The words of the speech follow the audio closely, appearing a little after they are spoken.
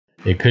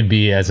it could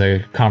be as a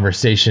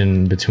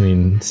conversation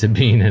between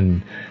Sabine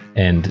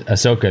and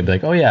Ahsoka. Be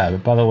like, oh yeah,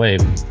 by the way,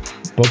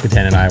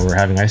 Bo-Katan and I were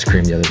having ice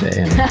cream the other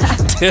day, and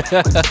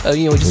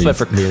we just met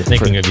we were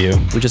thinking of you.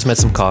 We just met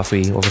some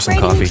coffee over some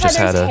coffee. Just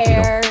had a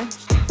hair.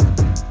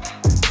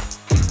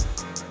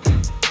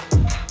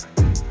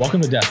 Welcome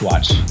to Death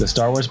Watch, the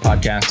Star Wars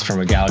podcast from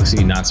a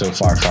galaxy not so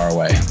far, far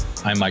away.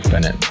 I'm Mike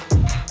Bennett.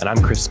 And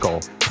I'm Chris Skull.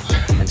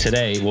 And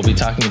today we'll be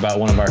talking about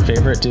one of our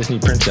favorite Disney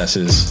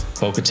princesses,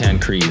 Bo-Katan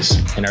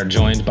Kryze, and are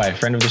joined by a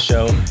friend of the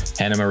show,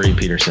 Hannah Marie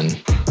Peterson.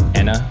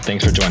 Hannah,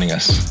 thanks for joining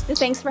us.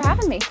 Thanks for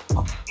having me.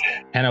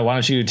 Hannah, why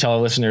don't you tell our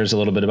listeners a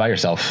little bit about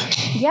yourself?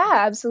 Yeah,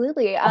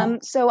 absolutely.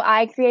 So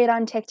I create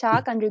on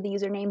TikTok under the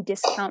username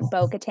Discount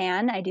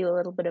Bo-Katan. I do a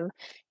little bit of,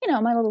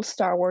 my little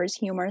Star Wars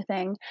humor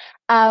thing.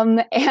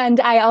 And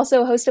I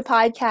also host a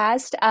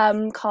podcast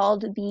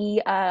called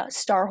the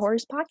Star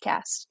Wars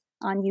Podcast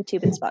on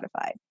YouTube and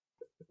Spotify.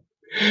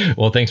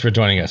 Well, thanks for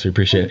joining us. We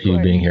appreciate you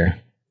being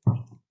here.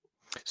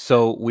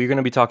 So we're going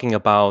to be talking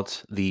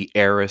about the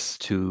heiress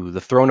to the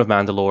throne of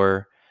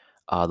Mandalore,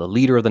 the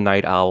leader of the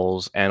Night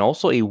Owls, and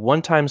also a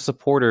one-time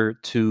supporter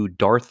to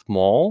Darth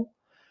Maul,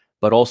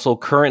 but also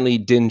currently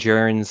Din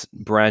Djarin's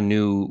brand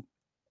new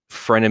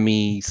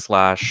frenemy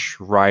 /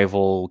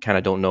 rival. Kind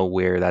of don't know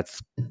where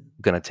that's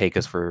going to take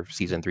us for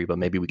season 3, but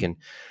maybe we can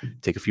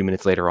take a few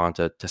minutes later on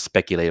to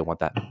speculate on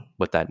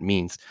what that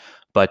means.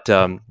 But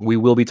we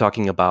will be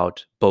talking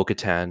about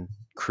Bo-Katan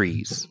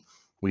Kryze.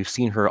 We've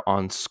seen her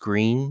on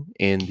screen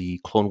in the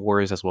Clone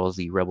Wars as well as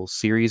the Rebels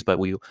series, but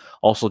we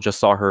also just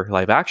saw her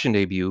live action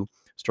debut,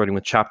 starting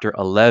with Chapter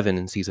 11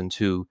 in Season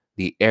 2,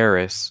 The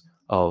Heiress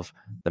of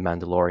the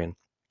Mandalorian.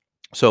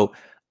 So,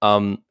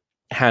 Hannah,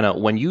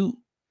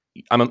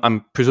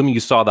 I'm presuming you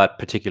saw that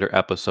particular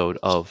episode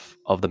of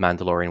The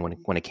Mandalorian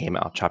when it came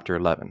out, Chapter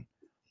 11.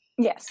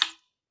 Yes.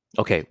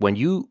 Okay,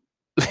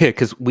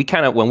 because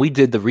when we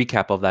did the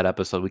recap of that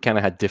episode, we kind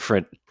of had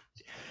different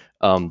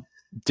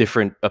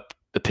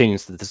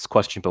opinions to this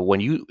question. But when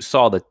you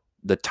saw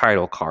the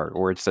title card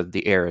where it said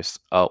the heiress,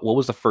 what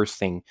was the first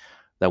thing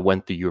that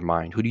went through your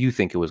mind? Who do you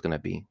think it was going to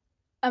be?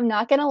 I'm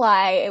not going to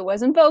lie. It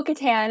wasn't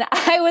Bo-Katan.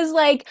 I was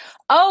like,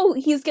 oh,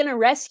 he's going to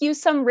rescue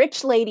some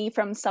rich lady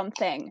from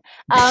something.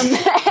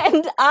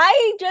 And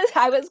I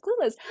was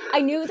clueless.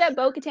 I knew that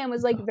Bo-Katan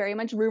was very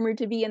much rumored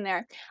to be in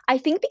there. I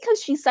think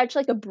because she's such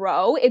a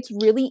bro, it's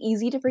really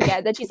easy to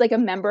forget that she's a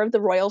member of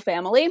the royal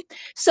family.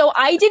 So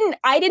I didn't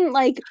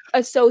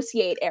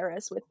associate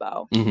heiress with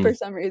Bo for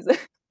some reason.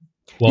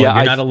 Well,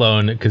 you're not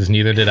alone, because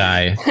neither did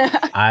I.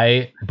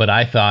 But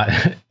I thought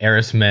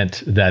heiress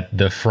meant that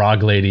the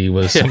frog lady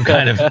was some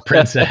kind of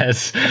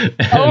princess,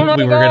 and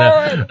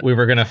we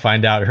were gonna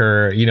find out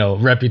her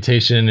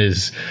reputation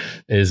is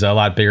a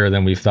lot bigger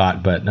than we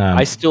thought. But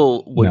I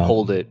still would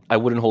hold it. I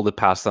wouldn't hold it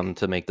past them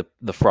to make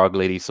the frog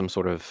lady some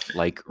sort of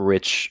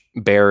rich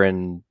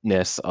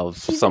barrenness of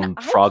some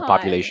frog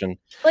population.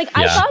 I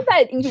thought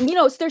that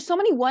there's so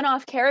many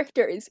one-off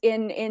characters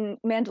in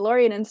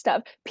Mandalorian and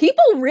stuff.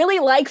 People really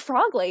like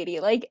Frog Lady.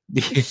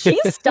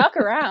 She's stuck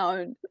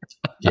around.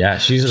 Yeah,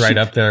 she's right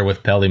up there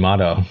with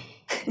Pelimato.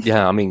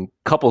 Yeah, I mean,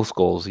 couple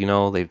skulls.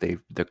 They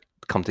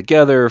come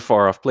together,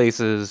 far off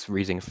places,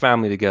 raising a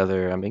family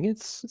together. I mean,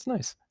 it's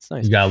nice. It's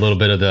nice. You got a little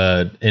bit of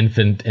the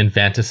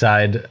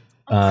infanticide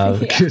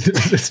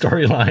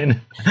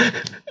storyline.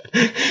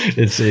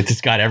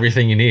 It's got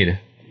everything you need.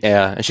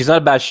 Yeah, and she's not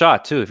a bad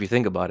shot too. If you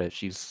think about it,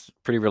 she's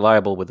pretty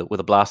reliable with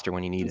a blaster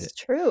when you need it. It's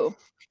true.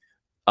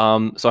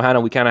 So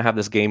Hannah, we kind of have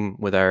this game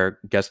with our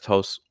guest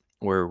hosts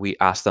where we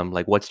ask them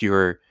what's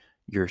your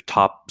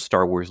top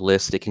Star Wars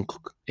list? It can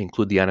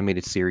include the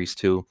animated series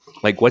too.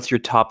 What's your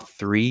top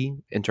 3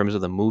 in terms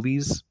of the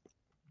movies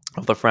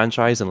of the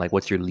franchise, and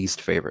what's your least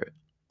favorite?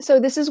 So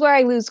this is where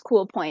I lose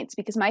cool points,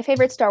 because my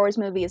favorite Star Wars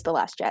movie is The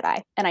Last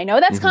Jedi, and I know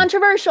that's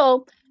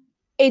controversial.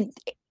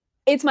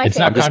 It's my favorite. It's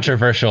not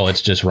controversial.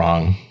 It's just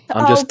wrong.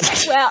 I'm just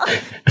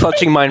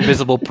clutching my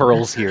invisible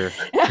pearls here.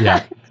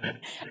 Yeah.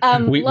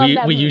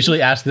 We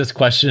usually ask this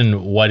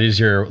question: what is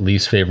your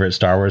least favorite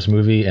Star Wars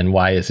movie, and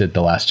why is it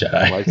The Last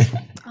Jedi?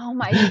 Oh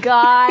my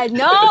God!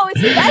 No,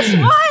 it's the best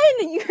one.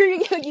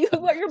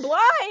 You're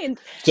blind.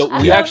 So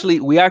we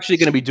actually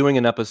going to be doing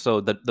an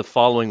episode, the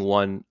following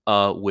one,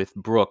 with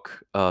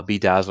Brooke B.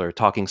 Dazzler,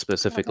 talking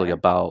specifically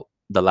about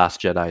The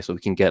Last Jedi, so we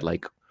can get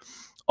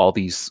all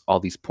these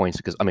points,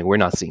 because I mean, we're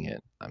not seeing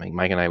it. I mean,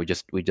 Mike and I, we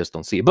just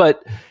don't see it.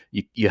 But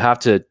you have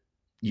to.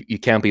 You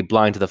can't be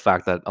blind to the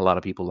fact that a lot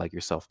of people like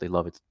yourself, they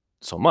love it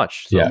so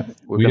much. So yeah,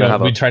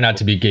 we try not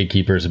to be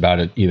gatekeepers about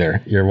it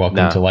either. You're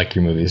welcome to like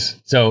your movies.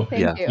 So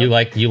you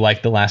like The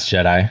Last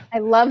Jedi. I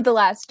love The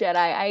Last Jedi.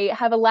 I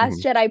have a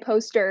Last Jedi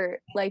poster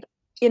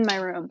in my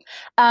room.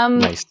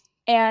 Nice.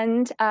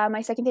 And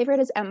my second favorite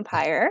is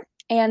Empire,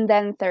 and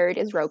then third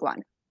is Rogue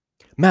One.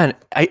 Man,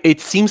 it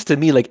seems to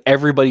me like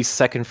everybody's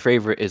second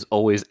favorite is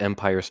always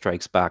Empire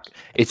Strikes Back.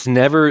 It's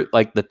never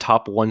the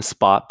top 1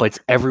 spot, but it's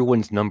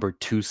everyone's number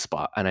 2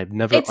 spot, and I've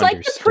never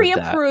understood the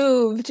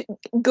pre-approved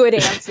good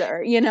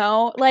answer.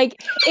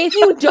 If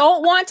you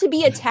don't want to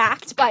be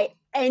attacked by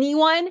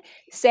anyone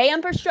say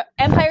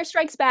Empire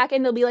Strikes Back,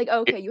 and they'll be like,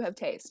 okay, you have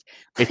taste.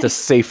 It's a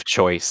safe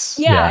choice.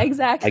 Yeah,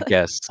 exactly. I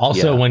guess.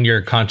 Also, when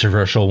your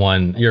controversial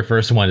one, your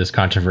first one is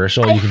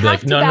controversial, you can be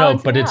like, no,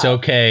 but it's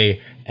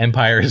okay.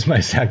 Empire is my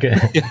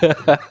second.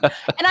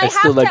 And I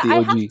still like the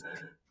OG.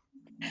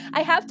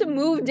 I have to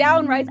move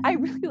down Rise. I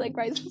really like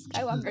Rise of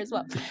Skywalker as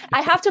well.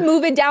 I have to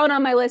move it down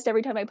on my list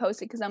every time I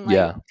post it because I'm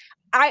like,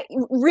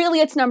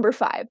 it's number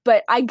 5,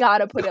 but I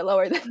gotta put it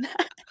lower than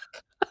that.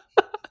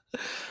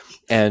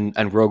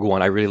 And Rogue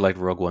One, I really liked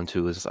Rogue One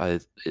too.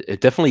 It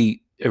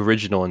definitely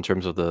original in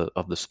terms of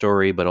the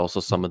story, but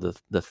also some of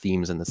the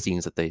themes and the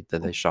scenes that they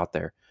shot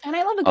there. And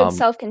I love a good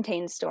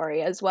self-contained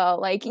story as well.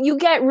 Like you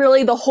get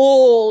really the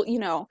whole,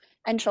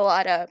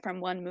 enchilada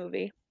from one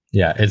movie.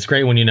 Yeah, it's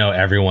great when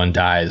everyone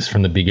dies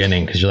from the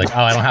beginning because you're like,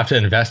 oh, I don't have to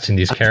invest in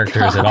these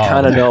characters at all. I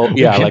kind of know,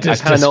 I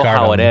kind of know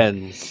how it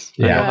ends.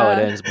 Yeah. I know how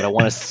it ends, but I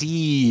want to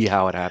see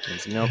how it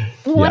happens.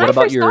 When I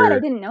first saw it, I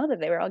didn't know that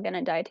they were all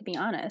gonna die. To be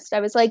honest, I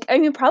was like,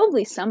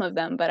 probably some of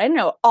them, but I didn't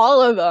know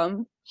all of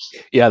them.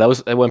 Yeah,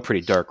 it went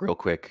pretty dark real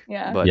quick.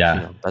 Yeah, but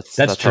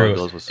that's true.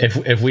 How it goes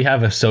if we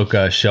have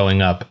Ahsoka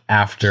showing up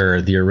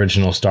after the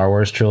original Star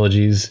Wars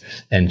trilogies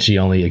and she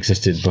only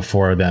existed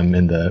before them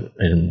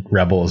in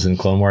Rebels and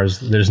Clone Wars,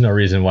 there's no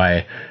reason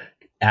why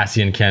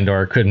Cassian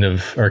Andor couldn't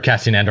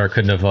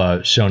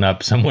have shown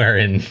up somewhere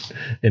in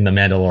the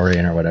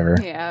Mandalorian or whatever.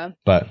 Yeah,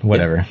 but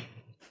whatever.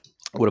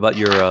 What about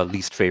your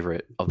least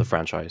favorite of the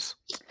franchise?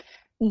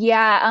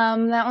 Yeah,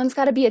 that one's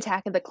got to be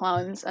Attack of the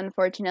Clones,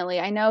 unfortunately.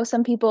 I know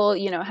some people,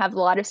 have a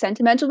lot of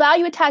sentimental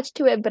value attached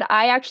to it, but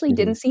I actually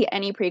didn't see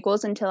any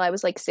prequels until I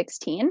was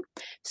 16.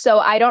 So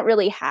I don't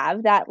really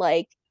have that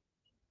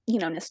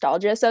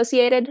nostalgia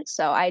associated.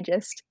 So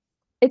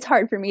it's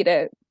hard for me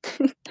to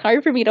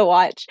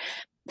watch.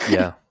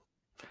 Yeah.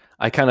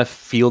 I kind of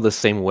feel the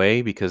same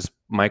way because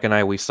Mike and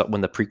I, we saw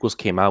when the prequels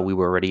came out, we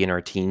were already in our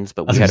teens,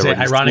 but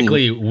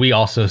ironically, we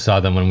also saw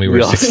them when we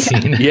were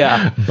 16.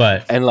 Yeah.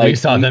 But we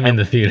saw them in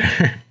the theater.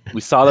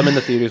 We saw them in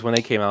the theaters when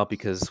they came out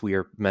because we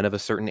are men of a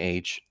certain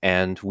age,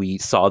 and we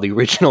saw the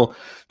original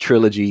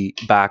trilogy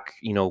back,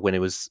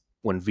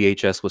 when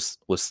VHS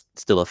was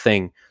still a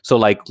thing.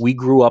 So we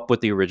grew up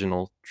with the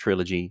original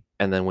trilogy,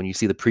 and then when you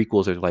see the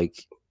prequels,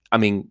 it's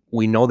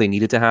we know they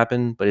needed to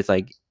happen, but it's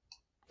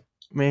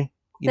meh.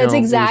 That's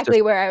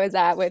exactly where I was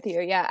at with you.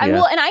 Yeah. And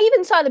I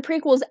even saw the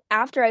prequels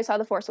after I saw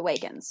The Force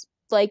Awakens.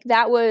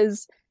 That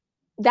was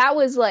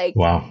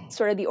wow.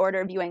 Sort of the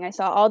order of viewing. I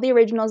saw all the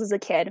originals as a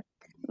kid.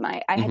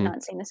 I had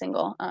not seen a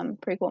single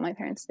prequel. My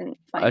parents didn't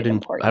find it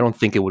important. I don't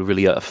think it would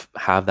really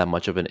have that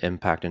much of an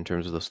impact in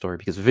terms of the story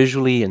because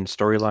visually and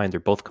storyline, they're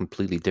both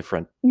completely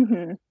different,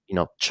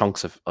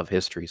 chunks of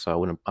history. So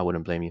I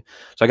wouldn't blame you.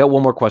 So I got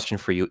one more question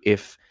for you.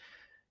 If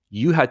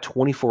you had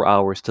 24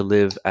 hours to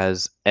live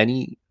as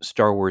any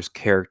Star Wars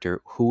character,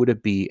 who would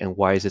it be and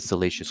why is it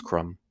Salacious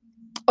Crumb?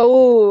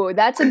 Oh,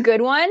 that's a good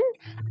one.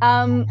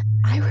 I'm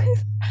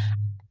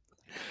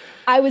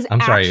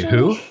sorry,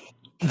 who?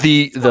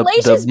 The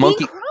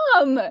monkey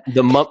Crumb.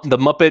 The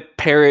Muppet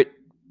parrot,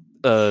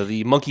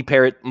 the monkey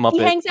parrot Muppet. He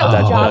hangs out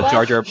with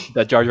Jabba.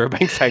 That Jar Jar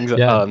Binks hangs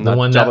out. The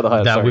one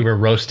that we were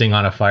roasting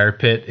on a fire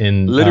pit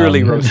in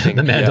literally roasting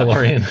the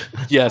Mandalorian.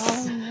 Yeah.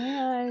 Yes. Oh,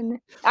 man.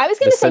 I was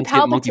going to say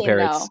Palpatine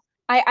though.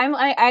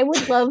 I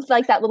would love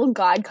that little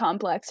god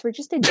complex for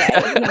just a day.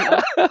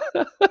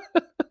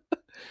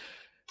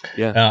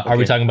 Yeah. Are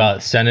we talking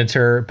about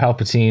Senator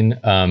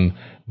Palpatine,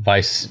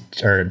 Vice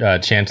or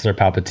Chancellor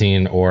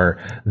Palpatine, or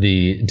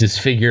the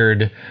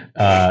disfigured,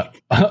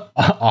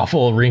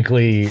 awful,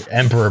 wrinkly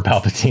Emperor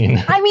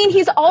Palpatine?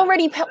 He's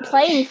already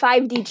playing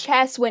 5D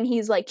chess when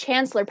he's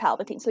Chancellor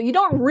Palpatine, so you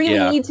don't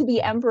really need to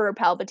be Emperor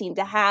Palpatine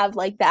to have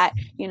that,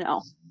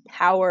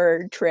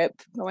 power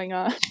trip going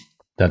on.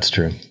 That's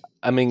true.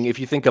 If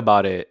you think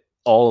about it,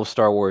 all of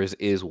Star Wars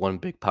is one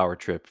big power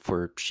trip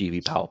for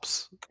Sheevy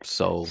Palps.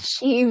 So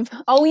Sheev,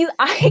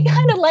 I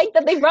kind of like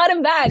that they brought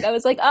him back. I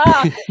was like,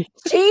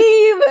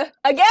 Sheev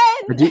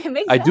again.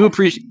 I do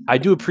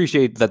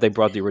appreciate that they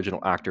brought the original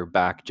actor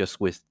back, just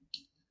with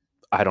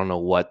I don't know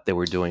what they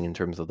were doing in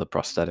terms of the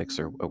prosthetics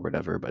or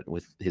whatever, but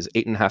with his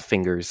 8.5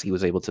 fingers, he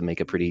was able to make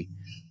a pretty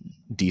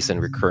decent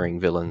recurring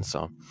villain.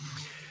 So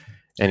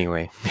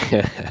anyway,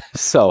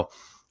 so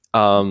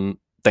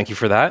thank you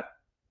for that.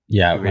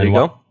 Yeah, ready to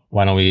go?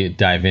 Why don't we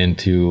dive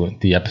into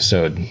the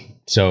episode?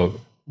 So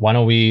why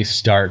don't we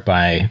start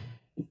by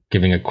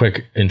giving a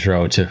quick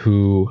intro to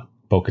who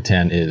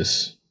Bo-Katan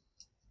is?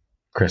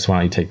 Chris, why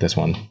don't you take this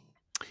one?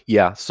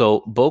 Yeah,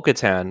 so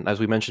Bo-Katan, as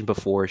we mentioned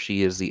before,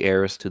 she is the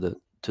heiress to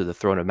the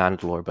throne of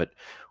Mandalore. But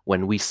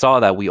when we saw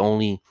that, we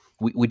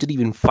didn't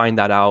even find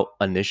that out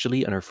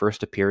initially in her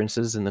first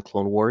appearances in the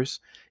Clone Wars.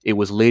 It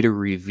was later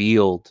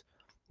revealed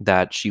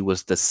that she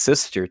was the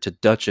sister to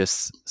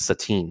Duchess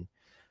Satine.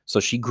 So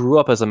she grew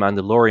up as a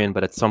Mandalorian,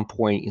 but at some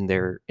point in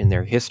their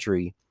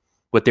history,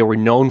 what they were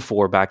known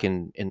for back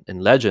in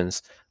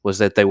Legends was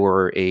that they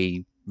were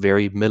a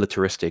very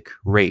militaristic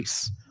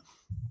race.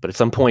 But at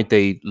some point,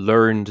 they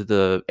learned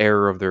the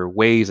error of their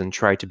ways and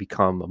tried to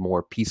become a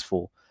more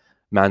peaceful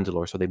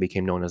Mandalore, so they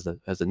became known as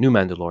the New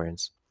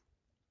Mandalorians.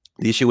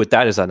 The issue with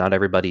that is that not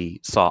everybody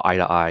saw eye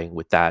to eye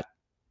with that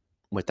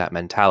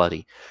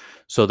mentality.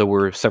 So there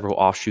were several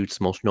offshoots,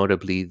 most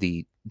notably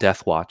the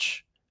Death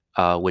Watch,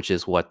 which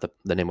is what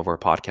the name of our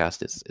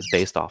podcast is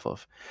based off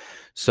of.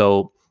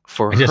 So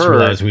for I just her,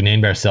 realized we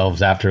named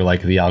ourselves after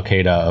like the Al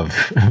Qaeda of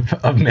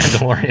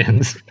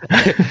Mandalorians.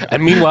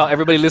 And meanwhile,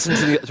 everybody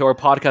listening to our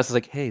podcast is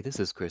like, "Hey, this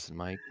is Chris and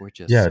Mike. We're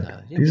just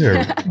these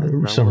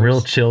are some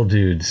real chill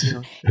dudes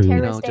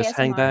who just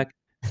hang back."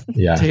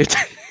 Yeah, just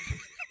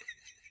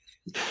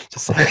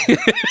it's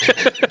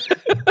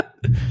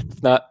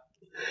not.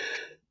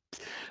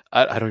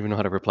 I don't even know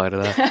how to reply to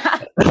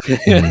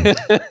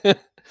that.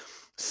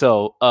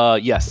 So,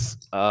 yes,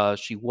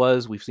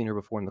 we've seen her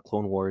before in the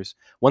Clone Wars.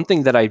 One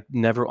thing that I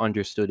never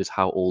understood is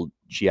how old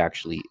she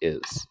actually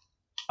is.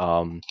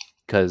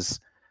 Because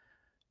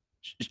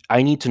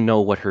I need to know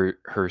what her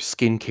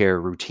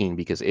skincare routine,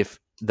 because if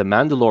The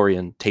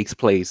Mandalorian takes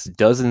place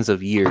dozens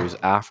of years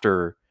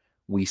after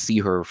we see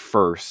her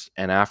first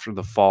and after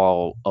the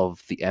fall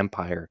of the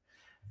Empire,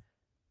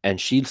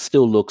 and she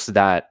still looks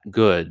that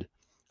good,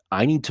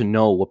 I need to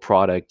know what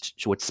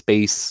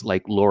space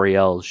like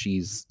L'Oreal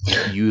she's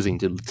using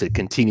to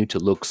continue to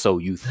look so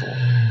youthful.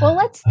 Well,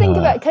 let's think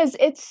about, because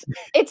it's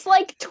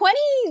like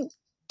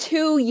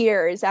 22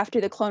 years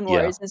after the Clone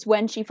Wars is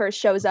when she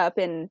first shows up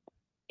in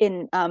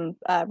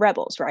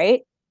Rebels,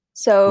 right?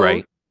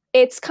 So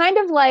it's kind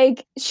of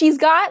like she's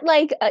got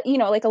like a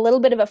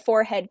little bit of a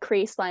forehead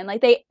crease line.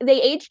 Like they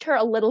aged her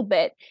a little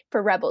bit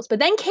for Rebels, but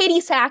then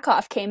Katie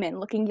Sackhoff came in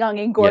looking young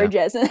and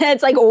gorgeous, and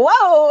it's like,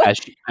 whoa,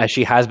 as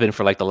she has been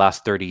for like the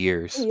last 30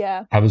 years.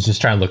 Yeah, I was just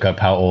trying to look up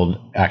how old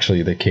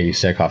actually the Katie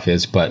Sackhoff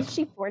is, but is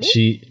she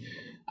 40?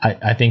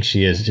 I think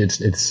she is.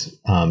 It's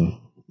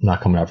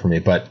not coming up for me,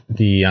 but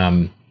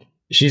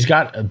she's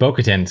got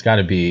Bo-Katan's got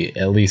to be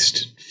at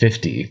least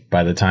 50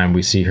 by the time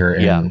we see her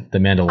in The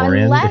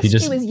Mandalorian.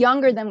 Unless she was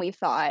younger than we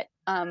thought.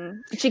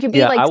 She could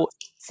be like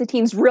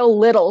Satine's real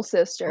little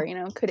sister,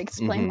 could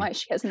explain why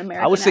she has an American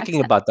accent. I was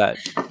thinking about that.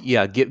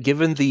 Yeah,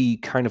 given the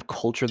kind of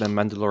culture that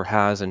Mandalore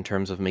has in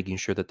terms of making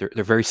sure that they're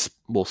very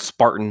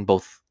Spartan,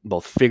 both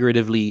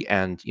figuratively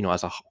and,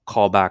 as a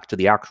callback to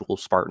the actual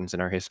Spartans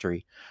in our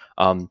history.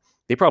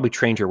 They probably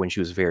trained her when she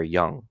was very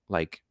young,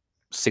 like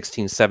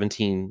 16,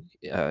 17,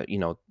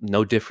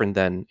 no different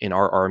than in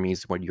our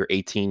armies when you're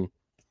 18.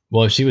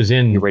 Well, if she was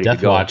in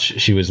Death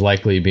Watch, she was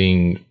likely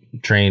being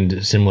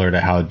trained similar to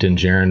how Din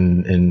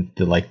Djarin and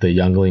the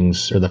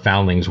younglings or the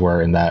foundlings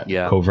were in that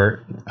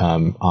covert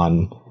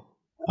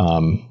like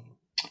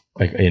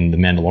in The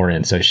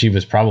Mandalorian. So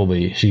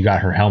she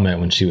got her helmet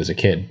when she was a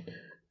kid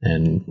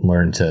and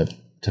learned to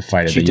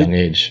fight at a young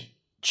age.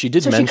 She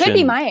mention she could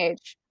be my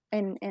age.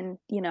 And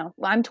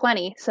I'm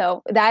 20,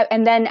 so that,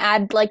 and then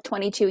add like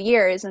 22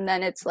 years, and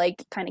then it's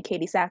like kind of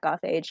Katie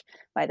Sackhoff age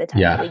by the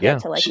time we get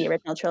to like the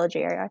original trilogy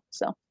era.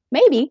 So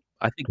maybe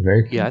I think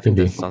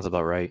that sounds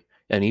about right.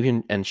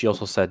 And she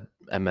also said,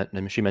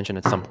 she mentioned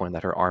at some point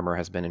that her armor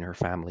has been in her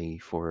family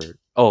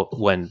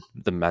when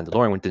the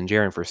Mandalorian, when Din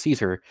Djarin first sees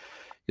her,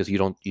 because you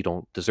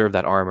don't deserve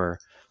that armor,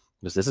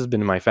 because this has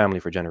been in my family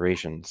for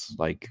generations.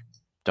 Like,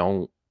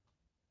 don't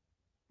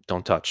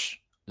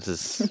touch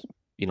this is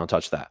don't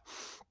touch that.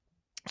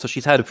 So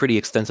she's had a pretty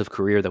extensive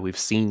career that we've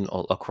seen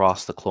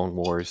across the Clone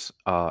Wars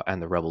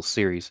and the Rebels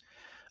series.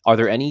 Are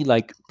there any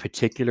like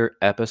particular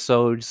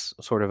episodes,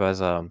 sort of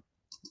as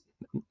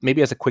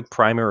maybe as a quick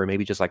primer, or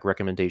maybe just like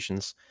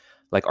recommendations?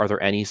 Like, are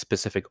there any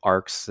specific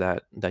arcs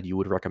that you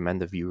would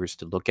recommend the viewers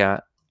to look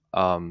at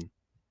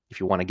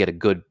if you want to get a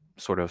good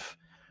sort of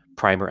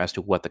primer as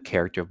to what the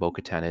character of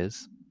Bo-Katan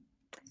is?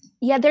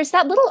 Yeah, there's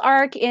that little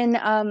arc in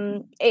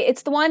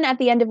it's the one at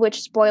the end of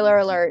which, spoiler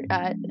alert,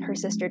 her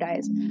sister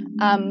dies.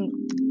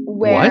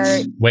 Where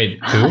what?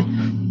 Wait,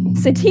 who?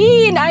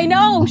 Satine, I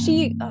know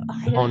she.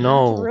 Oh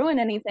no! Not to ruin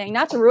anything,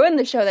 not to ruin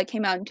the show that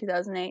came out in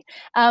 2008.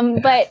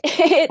 But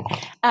it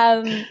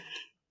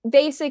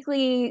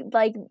basically,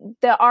 like,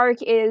 the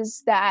arc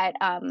is that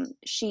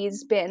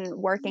she's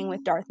been working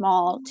with Darth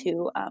Maul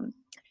to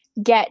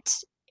get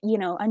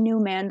a new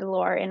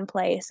Mandalore in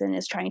place, and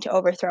is trying to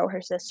overthrow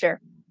her sister.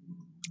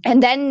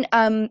 And then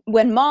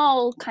when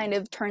Maul kind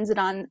of turns it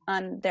on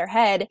their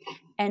head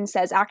and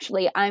says,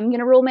 actually, I'm going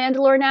to rule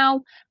Mandalore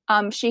now,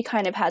 she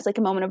kind of has like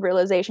a moment of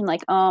realization,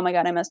 like, oh my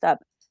God, I messed up.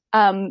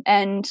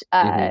 And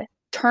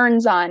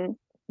turns on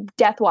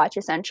Death Watch,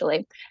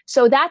 essentially.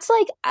 So that's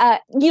like,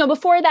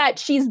 before that,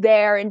 she's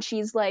there and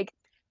she's like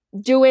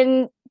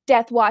doing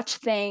Death Watch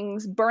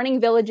things, burning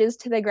villages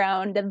to the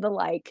ground and the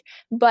like.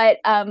 But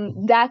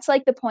that's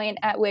like the point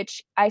at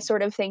which I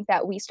sort of think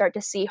that we start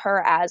to see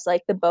her as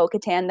like the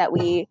Bo-Katan that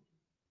we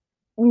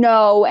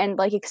know and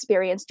like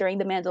experience during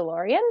The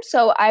Mandalorian.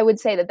 So I would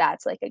say that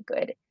that's like a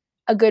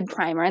good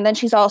primer. And then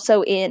she's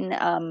also in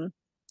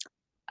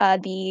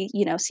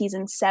the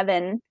season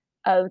 7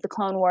 of the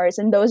Clone Wars,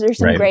 and those are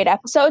some great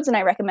episodes, and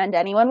I recommend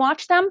anyone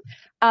watch them.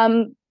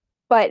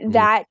 But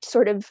that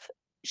sort of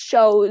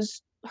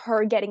shows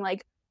her getting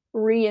like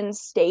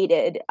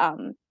reinstated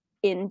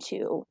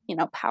into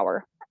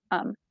power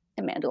in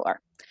Mandalore.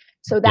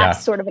 So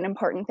that's sort of an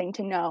important thing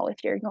to know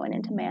if you're going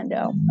into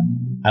Mando.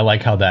 I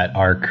like how that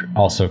arc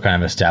also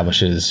kind of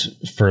establishes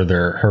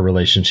further her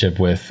relationship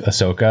with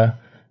Ahsoka,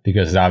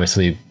 because it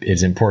obviously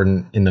is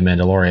important in The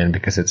Mandalorian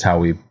because it's how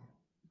we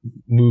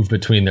move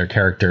between their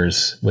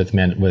characters with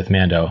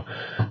Mando.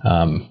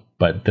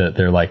 But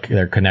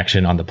their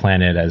connection on the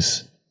planet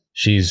as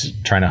she's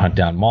trying to hunt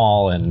down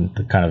Maul, and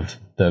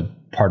the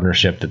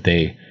partnership that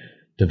they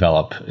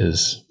develop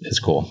is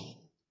cool.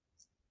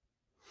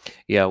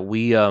 Yeah,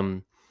 we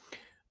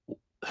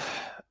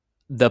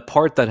the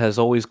part that has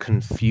always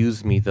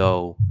confused me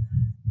though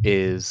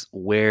is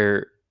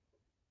where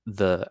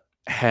the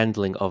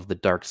handling of the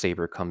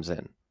Darksaber comes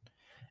in.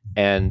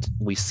 And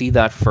we see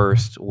that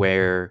first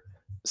where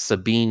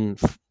Sabine,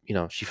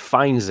 she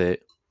finds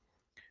it,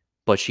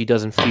 but she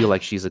doesn't feel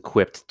like she's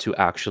equipped to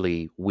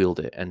actually wield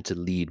it and to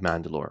lead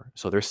Mandalore.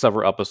 So there's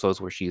several episodes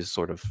where she's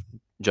sort of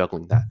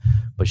juggling that,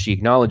 but she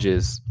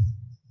acknowledges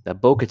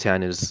that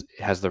Bo-Katan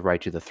has the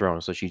right to the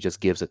throne, so she just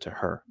gives it to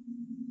her.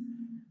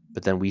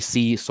 But then we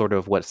see sort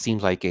of what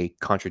seems like a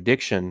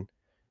contradiction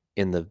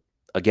in the,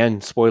 again,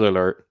 spoiler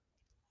alert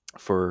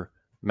for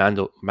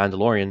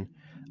Mandalorian.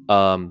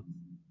 Din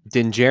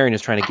Djarin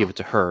is trying to give it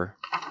to her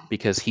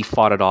because he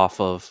fought it off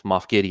of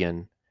Moff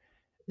Gideon,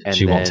 and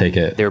she won't take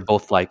it. They're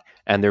both like,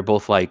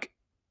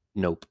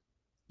 nope.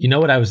 You know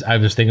what, I was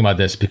thinking about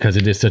this because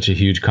it is such a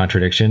huge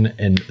contradiction,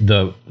 and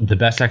the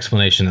best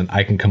explanation that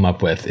I can come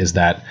up with is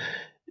that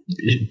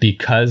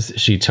because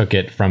she took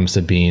it from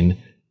Sabine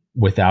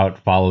without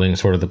following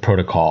sort of the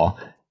protocol,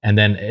 and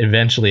then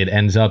eventually it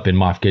ends up in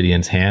Moff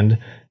Gideon's hand,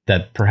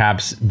 that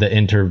perhaps the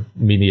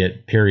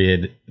intermediate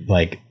period,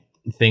 like,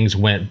 things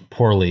went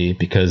poorly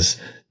because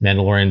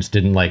Mandalorians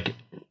didn't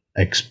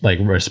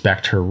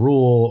respect her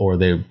rule, or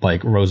they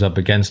rose up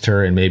against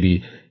her and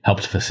maybe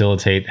helped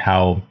facilitate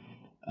how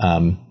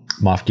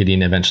Moff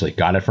Gideon eventually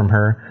got it from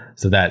her,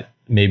 so that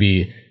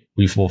maybe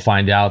we will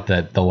find out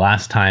that the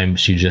last time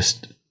she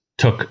just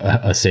took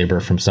a saber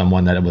from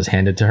someone that it was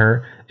handed to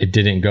her, it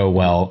didn't go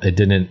well. It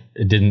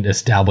didn't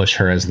establish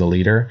her as the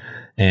leader,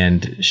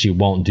 and she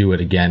won't do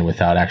it again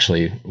without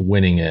actually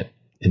winning it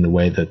in the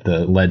way that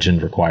the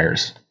legend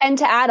requires. And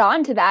to add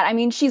on to that, I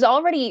mean,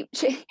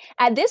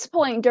 at this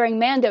point during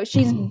Mando,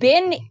 she's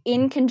been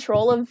in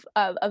control of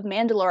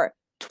Mandalore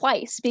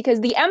twice, because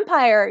the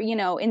Empire,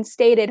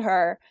 instated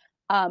her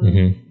at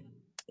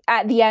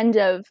the end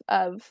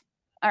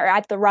or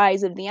at the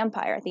rise of the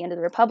Empire, at the end of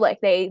the Republic.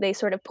 They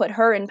sort of put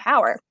her in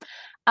power.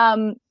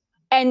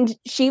 And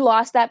she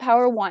lost that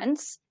power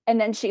once, and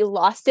then she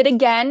lost it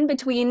again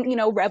between,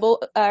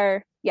 rebels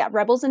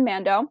and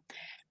Mando.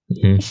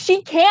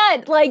 She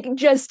can't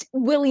just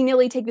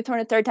willy-nilly take the throne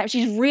a third time.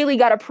 She's really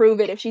got to prove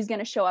it if she's going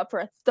to show up for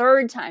a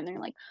third time. They're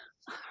like,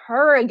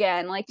 her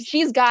again.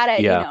 She's got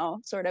to,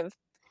 sort of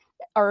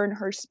earn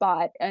her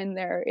spot in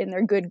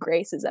their good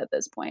graces at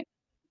this point.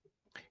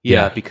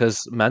 Yeah,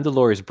 because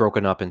Mandalore is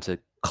broken up into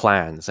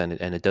clans, and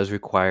it does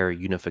require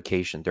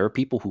unification. There are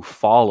people who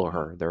follow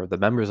her. There are the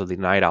members of the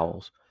Night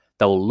Owls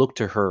that will look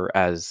to her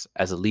as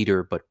a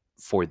leader, but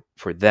for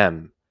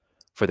them,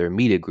 for their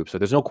immediate group. So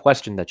there's no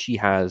question that she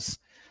has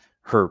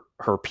her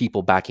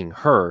people backing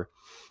her.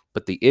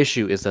 But the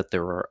issue is that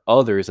there are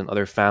others and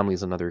other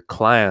families and other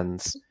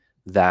clans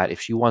that, if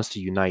she wants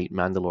to unite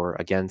Mandalore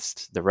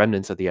against the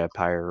remnants of the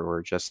Empire,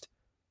 or just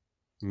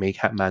make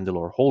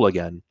Mandalore whole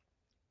again,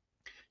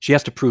 she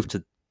has to prove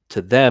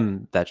to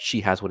them that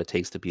she has what it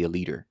takes to be a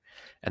leader.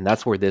 And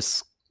that's where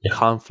this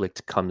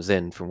conflict comes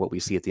in, from what we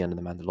see at the end of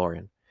The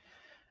Mandalorian.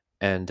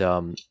 And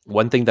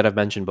one thing that I've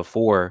mentioned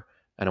before,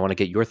 and I want to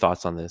get your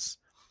thoughts on this,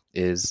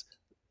 is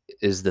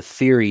the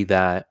theory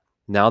that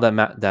now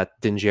that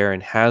Din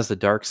Djarin has the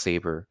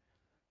Darksaber,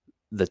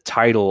 the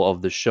title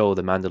of the show,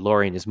 The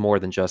Mandalorian, is more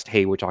than just,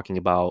 hey, we're talking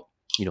about,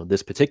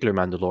 this particular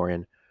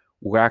Mandalorian.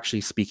 We're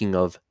actually speaking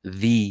of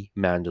the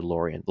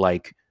Mandalorian,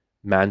 like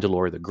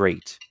Mandalore the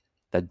Great,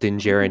 that Din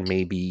Djarin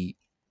may be,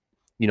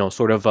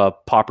 sort of a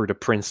pauper to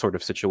prince sort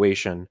of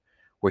situation,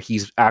 where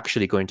he's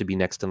actually going to be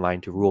next in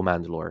line to rule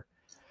Mandalore.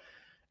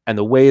 And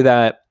the way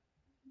that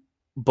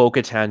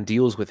Bo-Katan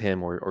deals with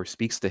him or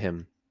speaks to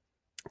him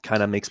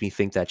kind of makes me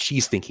think that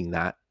she's thinking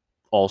that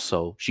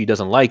also. She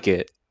doesn't like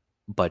it,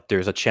 but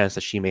there's a chance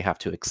that she may have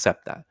to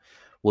accept that.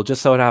 We'll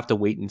just sort of have to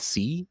wait and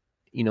see,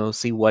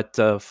 see what,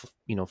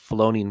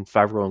 Filoni and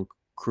Favreau and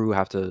crew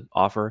have to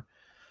offer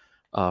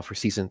for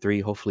season 3.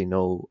 Hopefully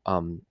no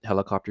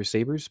helicopter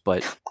sabers,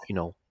 but,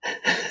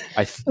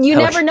 you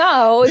never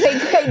know.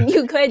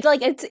 You could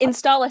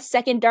install a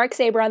second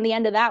Darksaber on the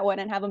end of that one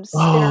and have them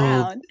spin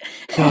around.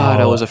 God,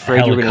 I was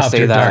afraid you were going to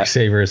say that.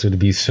 Darksabers would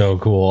be so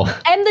cool.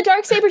 And the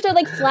Darksabers are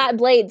like flat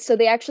blades, so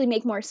they actually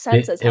make more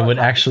sense as it would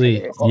actually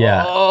sabers.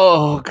 Yeah.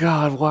 Oh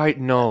God, why?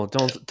 No,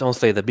 don't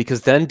say that,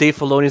 because then Dave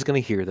Filoni is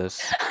going to hear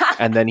this,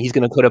 and then he's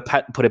going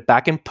to put it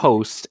back in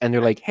post, and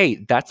they're like,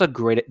 "Hey, that's a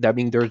great. I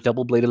mean, there's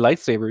double-bladed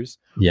lightsabers.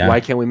 Yeah. Why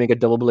can't we make a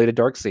double-bladed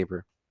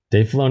Darksaber?"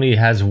 Dave Filoni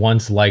has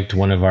once liked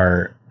one of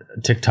our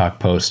TikTok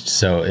post,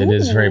 so it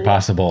is very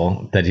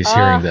possible that he's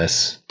hearing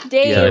this.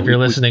 Dave. So if you're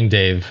listening,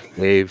 Dave,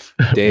 we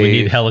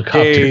need helicopter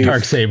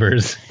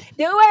Darksabers.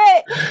 Do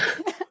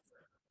it.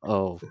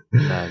 Oh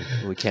man,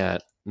 we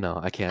can't. No,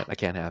 I can't. I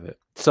can't have it.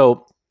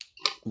 So,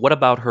 what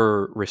about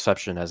her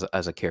reception as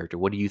a character?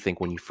 What do you think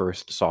when you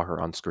first saw her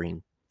on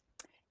screen?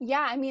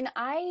 Yeah, I mean,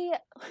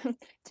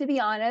 to be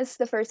honest,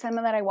 the first time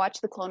that I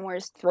watched the Clone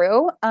Wars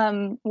through,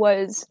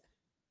 was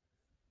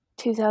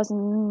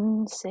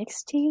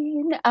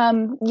 2016.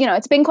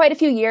 It's been quite a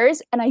few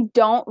years, and I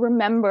don't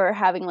remember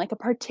having like a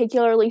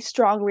particularly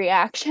strong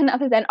reaction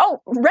other than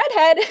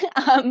redhead,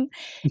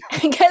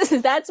 because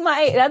that's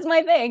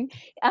my thing.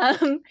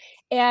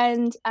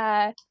 And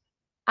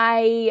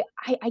I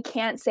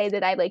can't say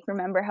that I like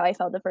remember how I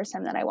felt the first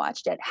time that I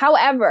watched it.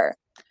 However,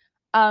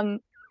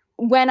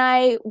 when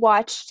I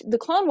watched the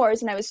Clone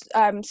Wars and I was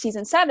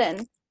season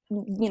 7,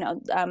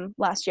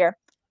 last year.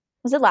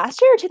 Was it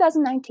last year or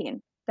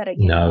 2019 that it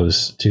came out? No, it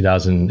was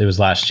 2000. It was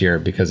last year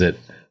because it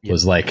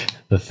was like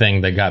the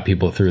thing that got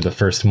people through the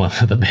first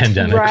month of the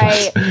pandemic.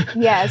 Right.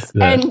 Yes.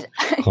 And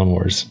Clone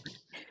Wars.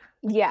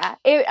 Yeah.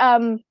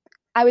 When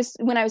I was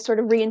sort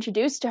of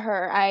reintroduced to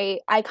her,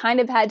 I kind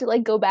of had to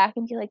like go back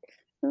and be like,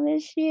 who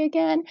is she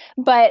again?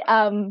 But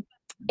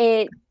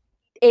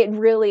it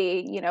really,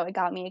 it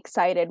got me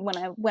excited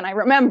when I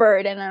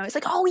remembered, and I was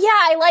like, oh yeah,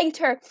 I liked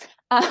her.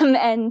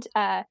 And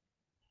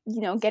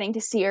getting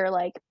to see her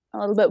like a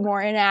little bit more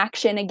in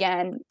action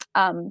again.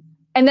 And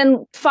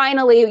then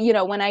finally,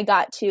 when I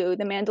got to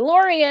The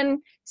Mandalorian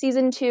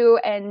season 2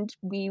 and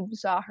we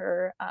saw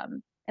her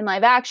in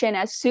live action,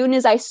 as soon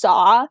as I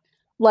saw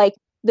like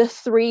the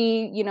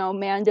 3,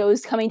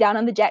 Mandos coming down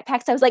on the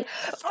jetpacks, I was like,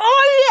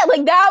 oh yeah,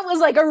 like that was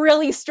like a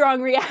really strong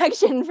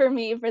reaction for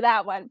me for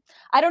that one.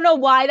 I don't know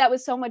why that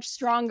was so much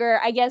stronger.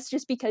 I guess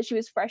just because she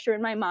was fresher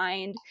in my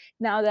mind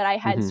now that I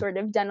had sort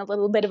of done a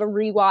little bit of a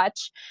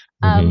rewatch.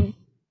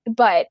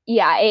 But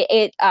yeah,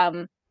 it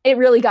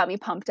really got me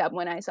pumped up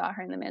when I saw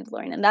her in The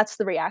Mandalorian, and that's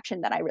the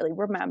reaction that I really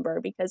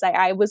remember, because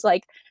I was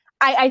like,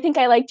 I think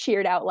I like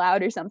cheered out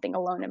loud or something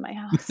alone in my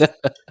house.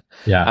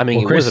 Yeah, I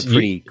mean, Chris, it was a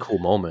pretty cool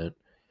moment.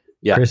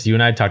 Yeah, Chris, you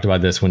and I talked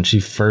about this when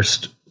she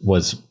first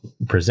was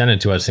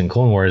presented to us in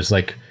Clone Wars.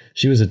 Like,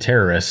 she was a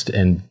terrorist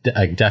and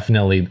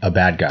definitely a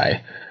bad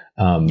guy.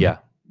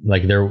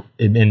 Like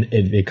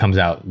it comes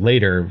out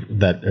later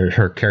that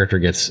her character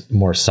gets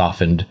more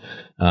softened,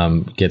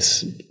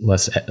 gets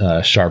less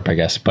sharp, I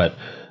guess. But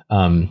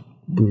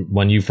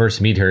when you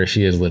first meet her,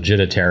 she is legit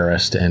a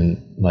terrorist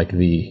and like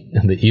the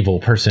evil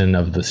person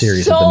of the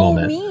series at the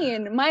moment. So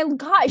mean, my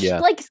gosh! Yeah.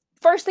 Like,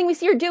 first thing we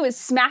see her do is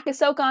smack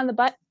Ahsoka on the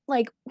butt.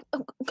 Like,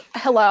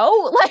 hello?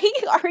 Like,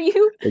 are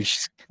you?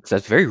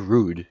 That's very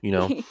rude,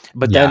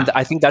 But then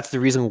I think that's the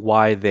reason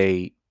why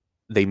they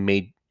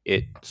made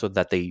it so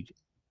that they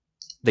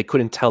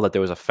couldn't tell that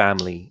there was a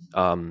family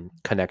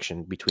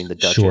connection between the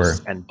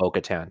Duchess and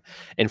Bo-Katan.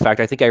 In fact,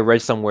 I think I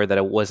read somewhere that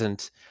it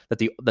wasn't that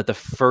the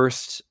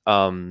first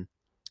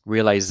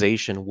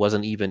realization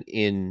wasn't even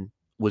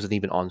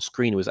on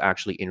screen. It was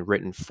actually in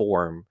written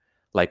form,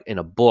 like in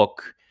a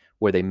book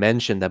where they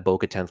mentioned that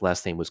Bo-Katan's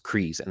last name was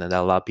Kryze, and then that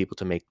allowed people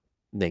to make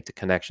the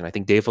connection. I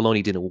think Dave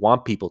Filoni didn't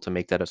want people to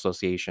make that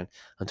association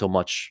until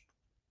much,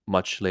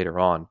 much later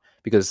on,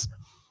 because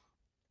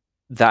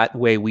that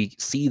way we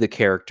see the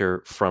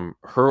character from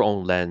her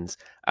own lens,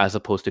 as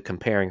opposed to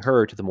comparing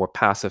her to the more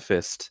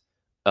pacifist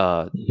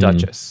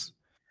Duchess.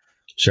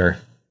 Sure.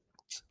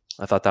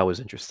 I thought that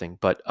was interesting.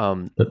 But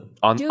on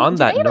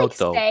that note,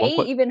 though,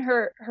 even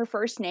her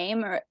first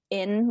name or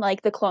in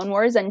like the Clone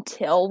Wars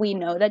until we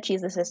know that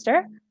she's the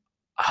sister?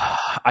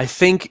 I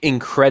think in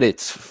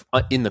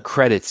the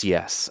credits,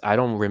 yes. I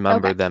don't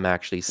remember them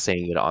actually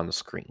saying it on the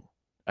screen.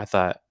 I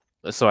thought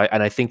so.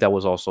 I think that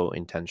was also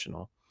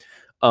intentional.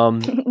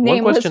 One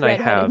question I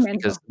have,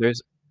 because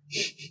there's,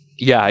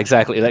 yeah,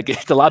 exactly. Like,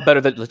 it's a lot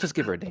better that let's just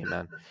give her a name,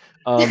 man.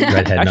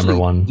 Redhead actually, number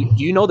 1. Do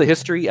you know the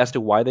history as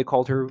to why they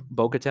called her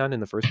Bo-Katan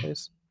in the first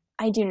place?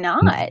 I do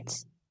not.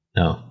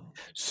 No.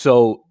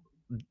 So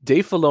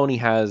Dave Filoni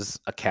has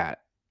a cat.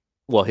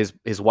 Well,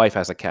 his wife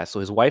has a cat.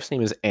 So his wife's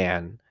name is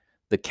Anne.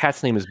 The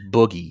cat's name is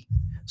Boogie.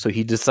 So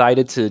he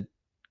decided to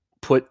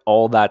put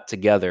all that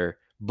together,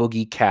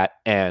 Boogie, Cat,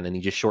 Anne, and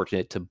he just shortened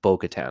it to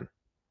Bo-Katan.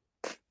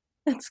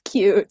 That's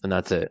cute. And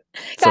that's it.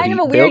 Kind of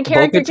a weird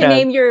character to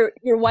name your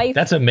wife.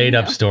 That's a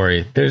made-up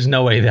story. There's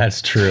no way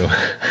that's true.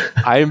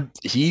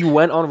 He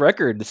went on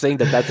record saying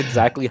that that's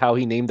exactly how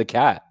he named the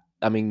cat.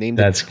 I mean, named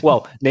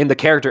the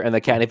character and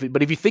the cat.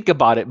 But if you think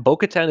about it,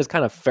 Bo-Katan is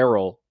kind of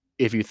feral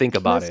if you think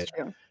about it.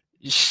 True.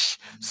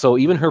 So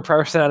even her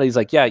personality is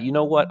like, yeah, you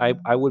know what?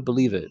 I would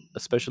believe it,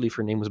 especially if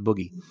her name was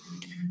Boogie.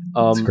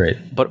 That's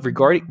great. But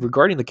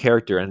regarding the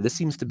character, and this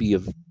seems to be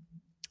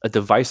a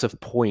divisive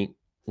point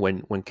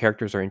when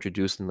characters are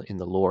introduced in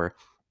the lore,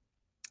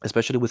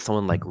 especially with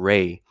someone like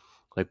Rey.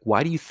 Like,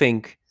 why do you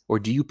think, or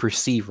do you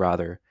perceive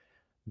rather,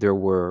 there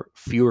were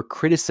fewer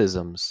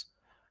criticisms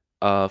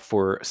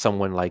for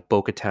someone like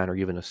Bo-Katan or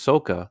even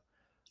Ahsoka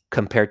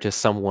compared to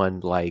someone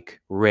like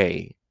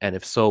Rey? And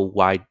if so,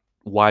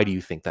 why do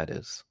you think that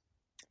is?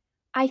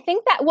 I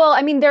think that, well,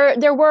 I mean,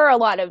 there were a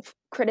lot of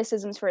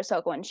criticisms for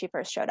Ahsoka when she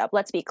first showed up.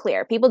 Let's be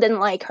clear. People didn't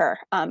like her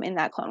in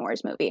that Clone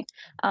Wars movie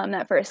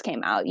that first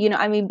came out. You know,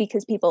 I mean,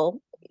 because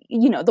people,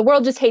 you know, the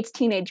world just hates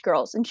teenage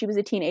girls, and she was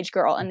a teenage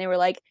girl, and they were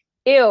like,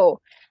 ew.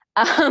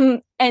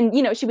 And,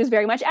 you know, she was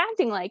very much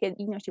acting like it.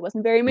 You know, she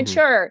wasn't very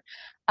mature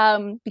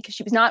because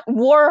she was not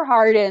war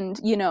hardened,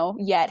 you know,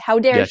 yet. How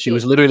dare she? She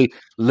was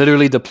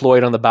literally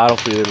deployed on the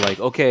battlefield. Like,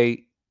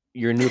 okay,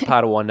 you're a new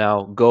Padawan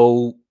now.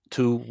 Go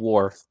to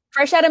war.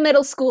 Fresh out of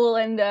middle school,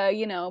 and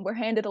you know, we're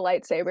handed a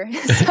lightsaber.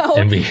 So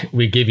and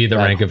we give you the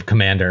rank of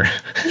commander.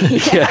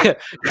 Yeah,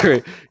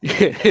 great.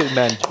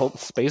 Man,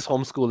 space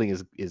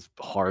homeschooling is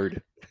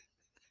hard.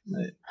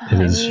 It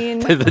is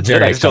the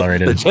very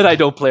accelerated. The Jedi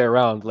don't play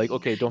around. Like,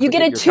 okay, don't. You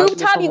get a tube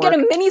top, you get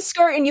a mini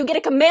skirt, and you get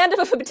a command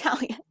of a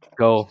battalion.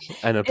 Go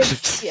and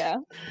yeah.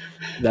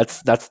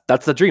 That's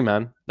the dream,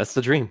 man. That's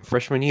the dream.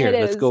 Freshman year,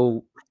 let's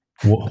go.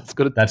 Let's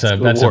go. That's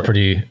a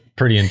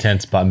pretty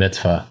intense bat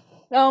mitzvah.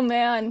 Oh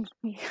man.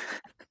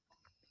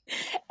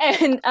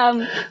 And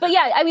but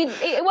yeah, I mean,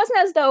 it wasn't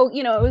as though,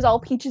 you know, it was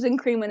all peaches and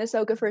cream when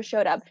Ahsoka first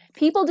showed up.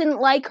 People didn't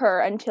like her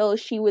until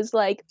she was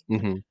like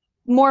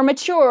more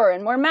mature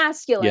and more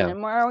masculine and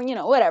more, you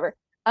know, whatever.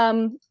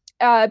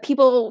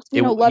 People,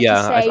 you know, love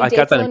to say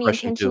Dave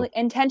Filoni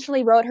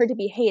intentionally wrote her to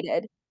be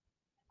hated.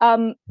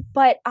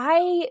 But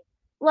I've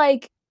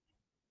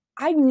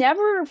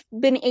never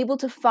been able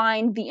to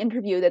find the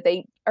interview that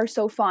they are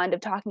so fond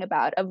of talking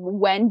about, of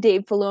when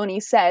Dave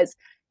Filoni says,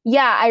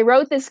 yeah, I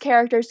wrote this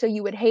character so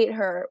you would hate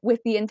her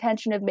with the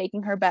intention of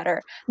making her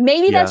better.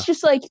 Maybe that's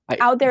just like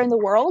out there in the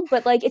world,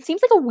 but like it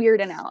seems like a weird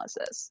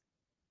analysis.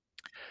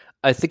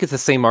 I think it's the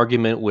same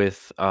argument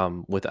with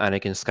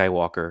Anakin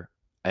Skywalker,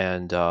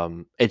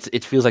 and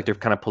it feels like they're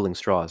kind of pulling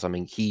straws. I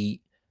mean,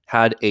 he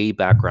had a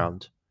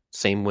background.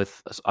 Same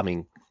with, I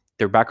mean,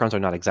 their backgrounds are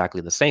not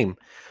exactly the same,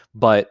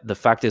 but the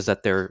fact is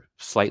that they're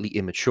slightly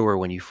immature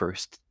when you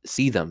first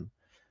see them.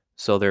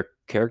 So their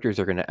characters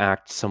are going to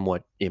act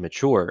somewhat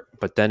immature,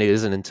 but then it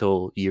isn't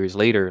until years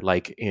later,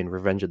 like in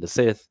Revenge of the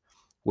Sith,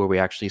 where we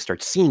actually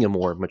start seeing a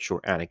more mature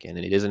Anakin.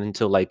 And it isn't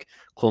until like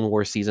Clone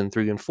Wars season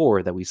 3 and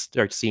 4 that we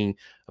start seeing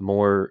a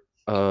more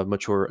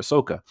mature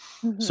Ahsoka.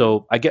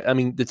 So I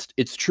mean,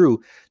 it's true.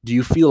 Do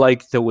you feel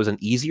like there was an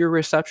easier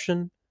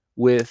reception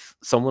with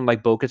someone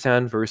like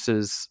Bo-Katan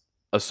versus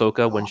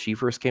Ahsoka when she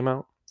first came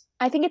out?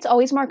 I think it's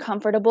always more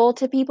comfortable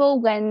to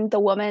people when the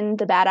woman,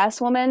 the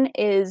badass woman,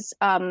 is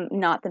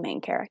not the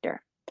main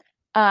character.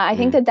 I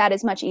think that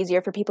is much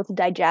easier for people to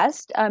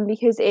digest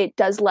because it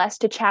does less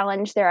to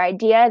challenge their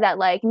idea that,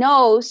 like,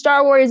 no,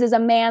 Star Wars is a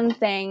man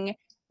thing.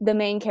 The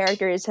main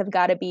characters have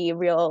got to be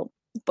real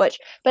butch.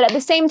 But at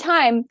the same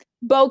time,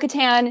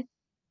 Bo-Katan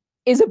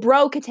is a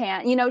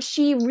bro-Katan. You know,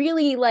 she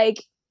really,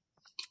 like,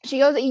 she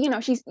goes, you know,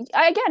 she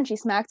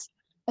smacks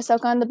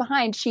Ahsoka on the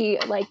behind. She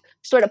like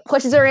sort of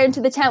pushes her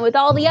into the tent with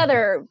all the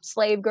other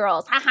slave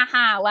girls. Ha ha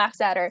ha! Laughs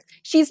at her.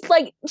 She's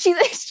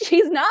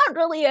not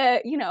really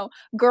a, you know,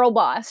 girl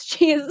boss.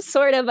 She is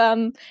sort of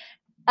just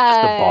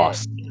the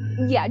boss.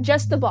 Yeah,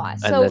 just the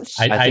boss. And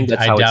so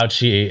I doubt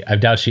she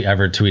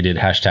ever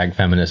tweeted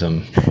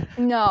 #feminism.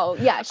 No,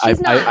 yeah, she's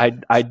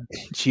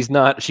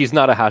not. She's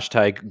not a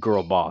hashtag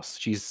girl boss.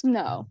 She's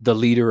the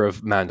leader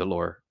of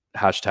Mandalore.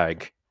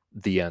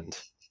 #the end.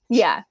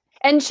 Yeah.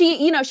 And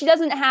she, you know, she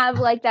doesn't have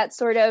like that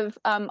sort of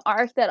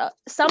arc that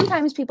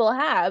sometimes people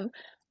have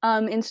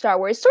in Star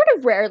Wars. Sort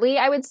of rarely,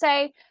 I would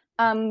say.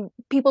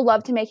 People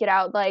love to make it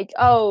out like,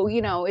 oh,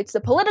 you know, it's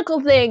a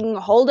political thing.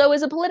 Holdo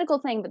is a political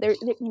thing, but there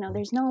you know,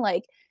 there's no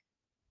like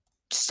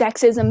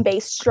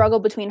sexism-based struggle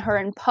between her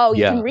and Poe.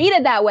 You can read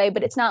it that way,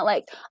 but it's not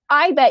like,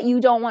 I bet you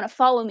don't want to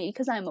follow me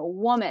because I'm a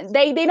woman.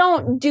 They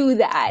don't do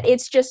that.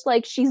 It's just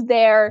like she's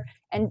there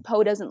and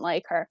Poe doesn't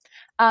like her.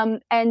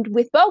 And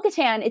with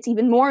Bo-Katan, it's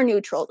even more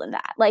neutral than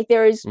that. Like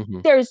there's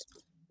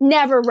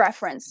never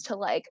reference to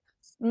like,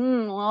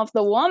 well, if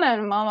the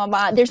woman, blah, blah,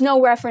 blah. There's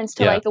no reference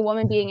to like a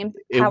woman being in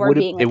power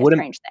being like a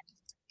strange thing.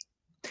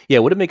 Yeah,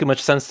 it wouldn't make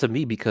much sense to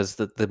me because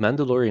the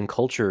Mandalorian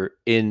culture,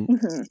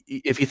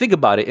 if you think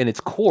about it, in its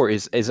core,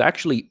 is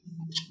actually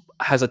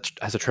has a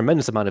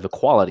tremendous amount of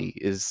equality.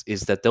 Is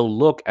that they'll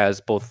look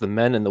as both the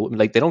men and the women,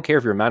 like they don't care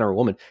if you're a man or a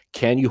woman.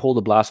 Can you hold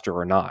a blaster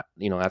or not?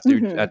 You know,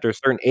 after a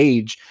certain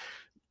age,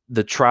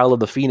 the trial of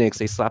the Phoenix,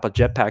 they slap a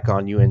jetpack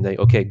on you and they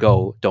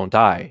go, don't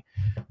die.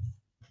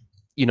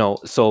 You know,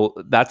 so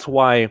that's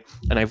why,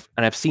 and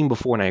I've seen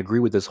before, and I agree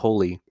with this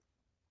wholly,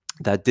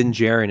 that Din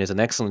Djarin is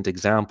an excellent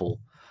example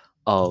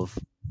of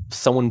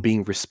someone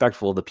being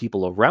respectful of the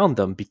people around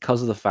them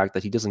because of the fact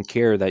that he doesn't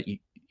care that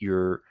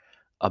you're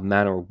a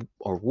man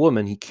or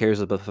woman. He cares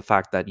about the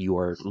fact that you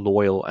are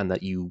loyal and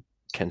that you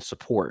can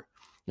support,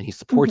 and he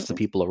supports the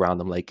people around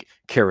them, like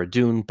Cara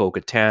Dune,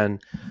 Bo-Katan,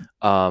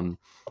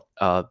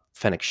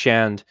 Fennec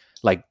Shand.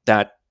 Like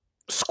that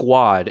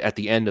squad at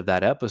the end of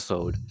that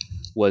episode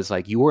was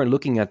like, you weren't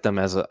looking at them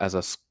as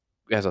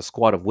a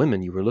squad of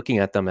women. You were looking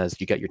at them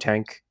as, you got your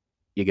tank,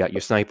 you got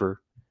your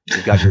sniper,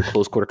 you got your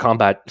close quarter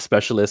combat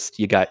specialist,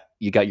 you got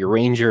your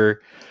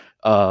ranger.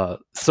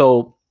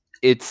 So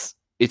it's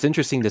it's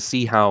interesting to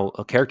see how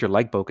a character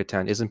like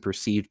Bo-Katan isn't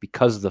perceived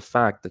because of the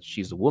fact that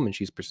she's a woman.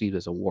 She's perceived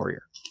as a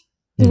warrior.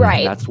 Right.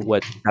 And that's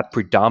that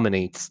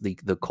predominates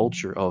the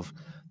culture of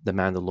the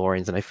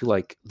Mandalorians. And I feel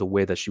like the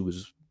way that she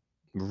was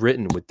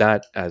written with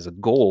that as a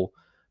goal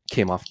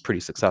came off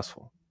pretty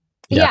successful.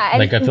 Yeah,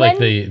 like I feel like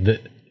the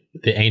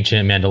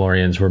ancient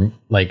Mandalorians were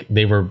like,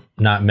 they were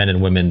not men and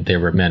women, they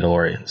were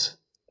Mandalorians.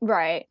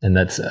 Right. And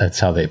that's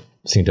how they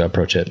seem to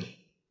approach it.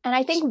 And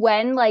I think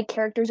when like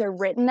characters are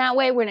written that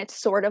way, when it's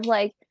sort of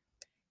like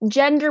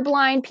gender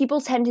blind,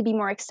 people tend to be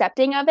more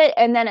accepting of it.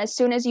 And then as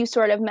soon as you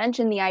sort of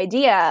mention the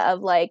idea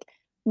of like,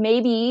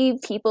 maybe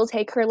people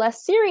take her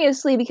less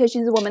seriously because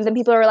she's a woman, then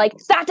people are like,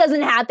 that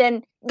doesn't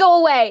happen, go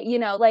away, you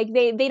know, like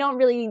they don't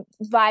really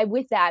vibe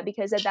with that,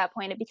 because at that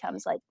point it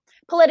becomes like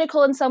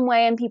political in some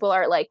way and people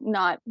are like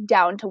not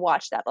down to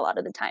watch that a lot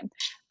of the time.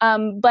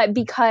 But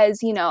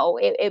because, you know,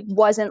 it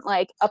wasn't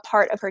like a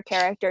part of her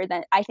character,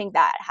 then I think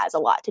that has a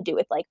lot to do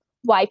with like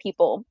why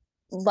people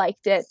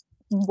liked it,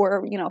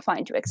 were, you know,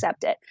 fine to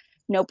accept it,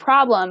 no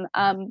problem.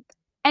 And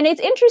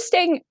it's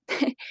interesting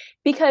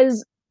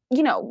because,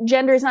 you know,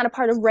 gender is not a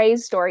part of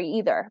Rey's story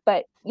either,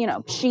 but, you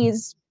know,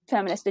 she's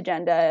feminist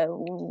agenda,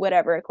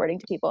 whatever, according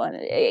to people. And,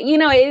 you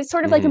know, it's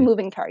sort of like a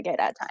moving target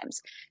at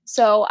times.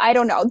 So I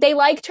don't know. They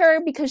liked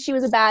her because she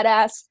was a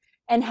badass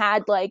and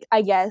had like,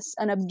 I guess,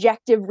 an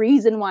objective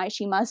reason why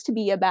she must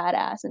be a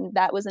badass. And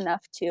that was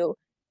enough to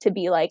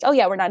be like, oh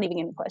yeah, we're not even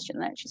going to question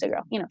that she's a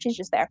girl. You know, she's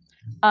just there.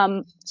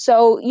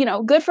 So, you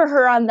know, good for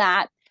her on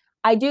that.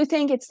 I do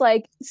think it's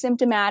like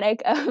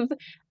symptomatic of,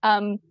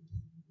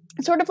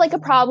 sort of like a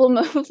problem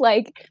of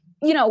like,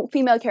 you know,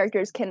 female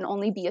characters can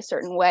only be a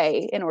certain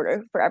way in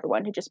order for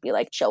everyone to just be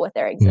like chill with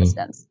their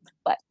existence.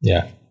 But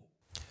yeah.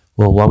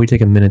 Well, while we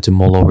take a minute to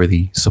mull over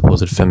the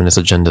supposed feminist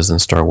agendas in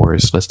Star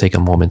Wars, let's take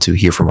a moment to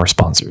hear from our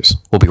sponsors.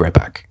 We'll be right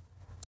back.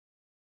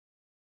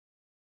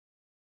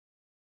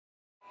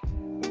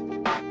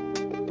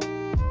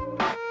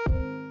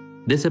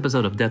 This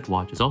episode of Death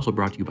Watch is also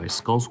brought to you by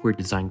Skull Square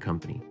Design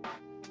Company.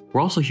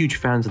 We're also huge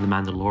fans of The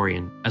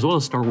Mandalorian, as well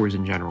as Star Wars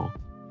in general.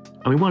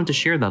 And we wanted to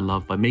share that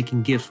love by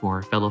making gifts for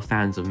our fellow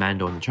fans of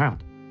Mando and the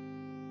Child.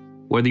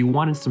 Whether you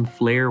wanted some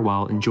flair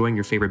while enjoying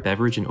your favorite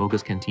beverage in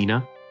Oga's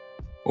Cantina,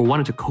 or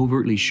wanted to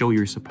covertly show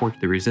your support to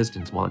the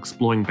Resistance while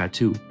exploring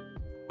Batuu,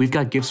 we've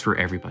got gifts for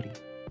everybody.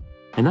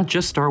 And not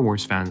just Star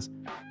Wars fans,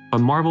 but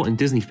Marvel and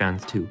Disney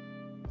fans too.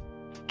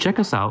 Check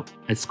us out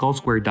at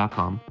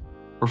skullsquared.com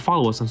or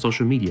follow us on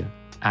social media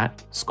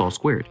at Skull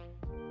Squared.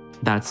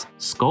 That's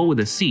skull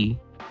with a C,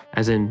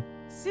 as in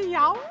see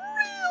y'all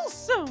real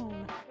soon.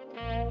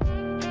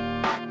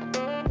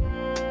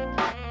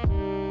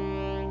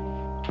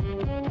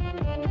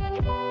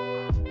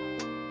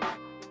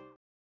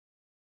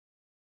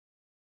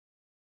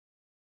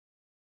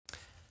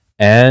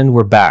 And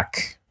we're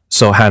back.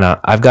 So Hannah,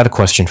 I've got a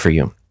question for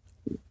you.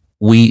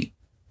 We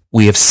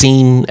have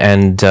seen,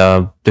 and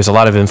there's a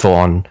lot of info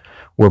on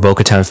where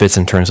Bo-Katan fits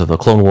in terms of the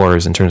Clone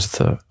Wars, in terms of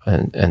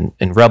the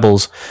and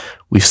Rebels.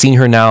 We've seen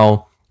her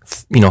now,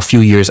 you know, a few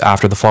years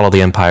after the fall of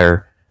the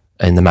Empire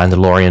in The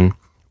Mandalorian.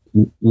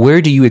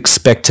 Where do you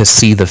expect to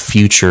see the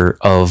future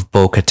of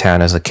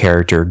Bo-Katan as a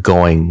character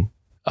going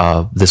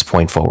this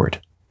point forward?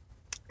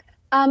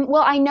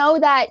 Well, I know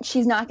that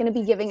she's not going to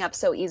be giving up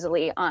so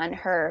easily on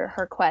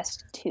her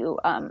quest to,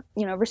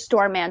 you know,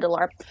 restore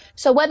Mandalore.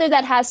 So whether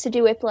that has to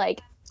do with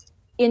like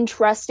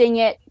entrusting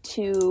it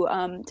to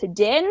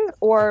Din,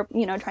 or,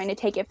 you know, trying to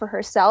take it for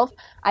herself,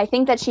 I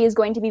think that she is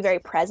going to be very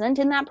present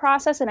in that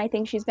process, and I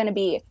think she's going to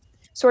be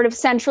sort of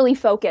centrally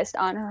focused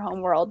on her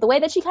home world, the way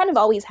that she kind of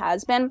always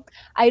has been.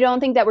 I don't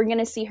think that we're going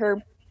to see her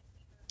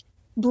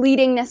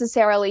bleeding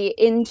necessarily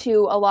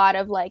into a lot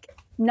of like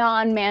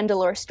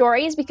non-Mandalore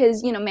stories,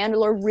 because, you know,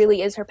 Mandalore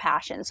really is her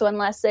passion. So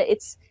unless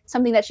it's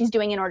something that she's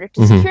doing in order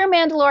to secure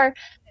Mandalore,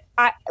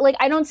 I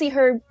don't see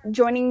her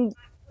joining,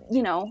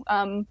 you know,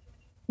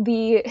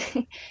 the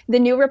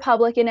New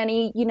Republic in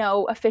any, you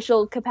know,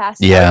 official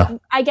capacity. Yeah.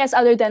 I guess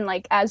other than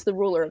like as the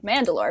ruler of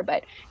Mandalore,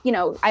 but, you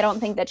know, I don't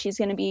think that she's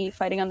going to be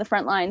fighting on the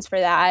front lines for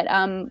that.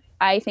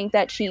 I think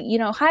that she, you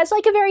know, has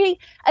like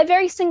a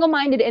very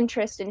single-minded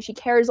interest, and she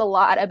cares a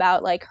lot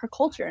about like her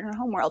culture and her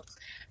homeworld.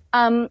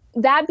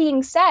 That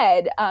being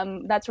said,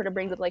 that sort of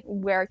brings up like,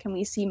 where can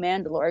we see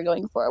Mandalore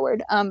going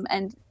forward?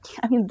 And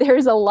I mean,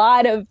 there's a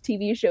lot of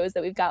TV shows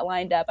that we've got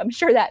lined up. I'm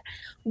sure that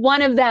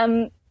one of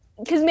them,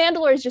 because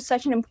Mandalore is just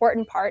such an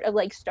important part of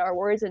like Star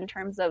Wars in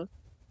terms of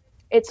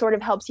it sort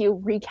of helps you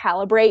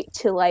recalibrate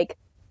to like,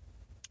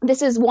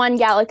 this is one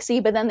galaxy,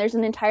 but then there's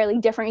an entirely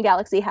different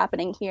galaxy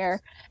happening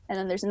here, and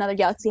then there's another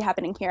galaxy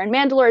happening here. And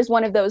Mandalore is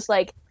one of those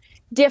like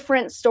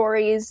different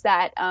stories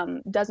that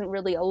doesn't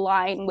really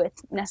align with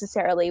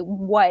necessarily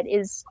what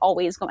is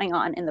always going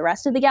on in the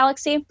rest of the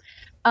galaxy,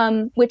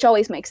 which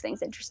always makes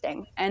things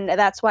interesting. And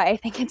that's why I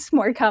think it's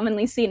more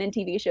commonly seen in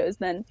TV shows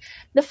than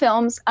the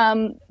films,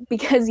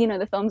 because, you know,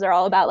 the films are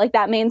all about like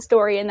that main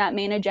story and that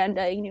main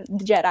agenda, you know,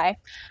 the Jedi,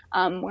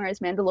 whereas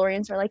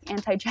Mandalorians are like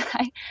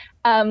anti-Jedi.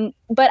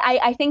 But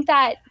I think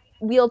that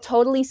we'll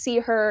totally see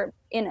her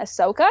in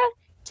Ahsoka,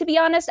 to be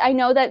honest. I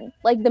know that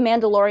like the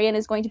Mandalorian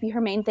is going to be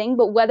her main thing,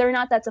 but whether or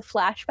not that's a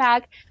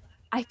flashback,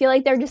 I feel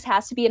like there just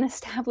has to be an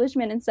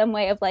establishment in some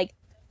way of like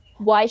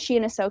why she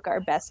and Ahsoka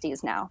are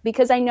besties now.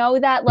 Because I know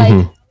that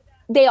like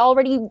they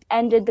already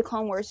ended the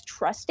Clone Wars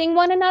trusting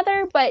one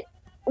another, but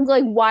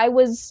like why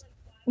was,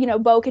 you know,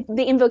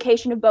 the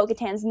invocation of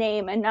Bo-Katan's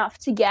name enough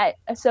to get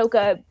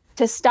Ahsoka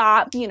to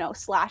stop, you know,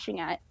 slashing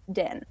at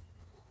Din?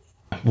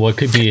 Well, it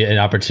could be an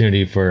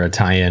opportunity for a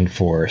tie-in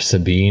for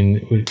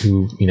Sabine,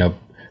 who you know,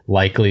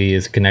 likely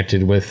is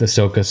connected with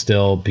Ahsoka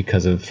still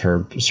because of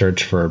her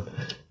search for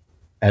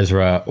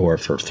Ezra or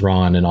for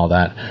Thrawn and all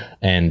that.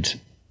 And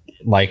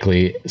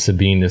likely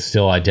Sabine is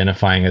still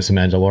identifying as a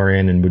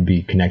Mandalorian and would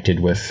be connected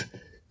with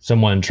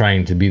someone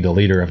trying to be the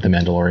leader of the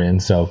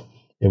Mandalorian. So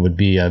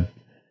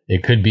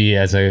it could be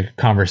as a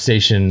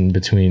conversation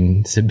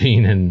between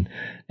Sabine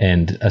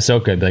and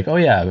Ahsoka. It'd be like, oh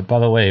yeah, by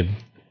the way,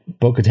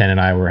 Bo-Katan and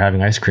I were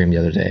having ice cream the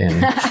other day, and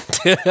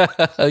you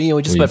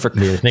know,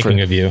 we were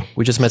thinking of you.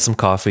 We just met some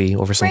coffee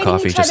over some Braiding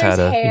coffee. each Just had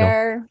other's a, you know.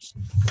 hair.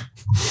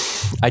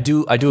 I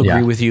do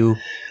agree with you.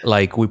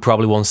 Like, we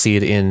probably won't see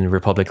it in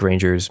Republic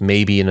Rangers,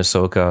 maybe in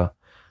Ahsoka.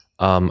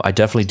 I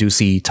definitely do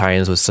see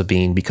tie-ins with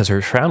Sabine because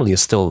her family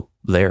is still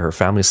there. Her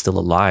family is still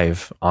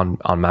alive on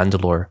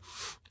Mandalore,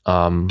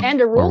 And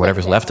a or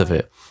whatever's ruling left of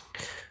it.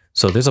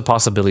 So there's a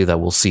possibility that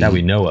we'll see. That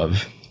we know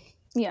of.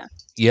 Yeah.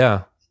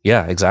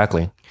 Yeah,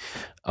 exactly.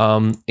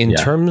 In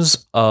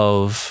terms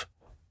of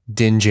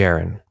Din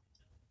Djarin,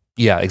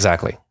 yeah,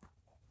 exactly.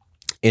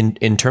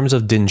 In terms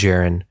of Din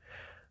Djarin,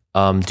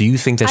 do you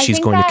think that she's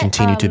going to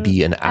continue to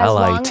be an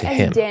ally to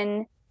him? As long as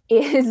Din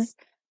is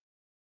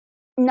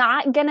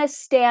not gonna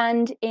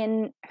stand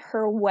in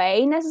her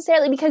way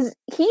necessarily, because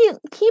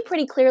he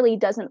pretty clearly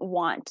doesn't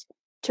want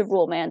to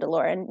rule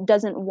Mandalore and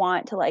doesn't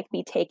want to like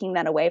be taking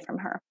that away from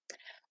her.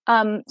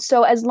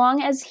 So as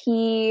long as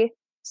he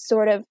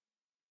sort of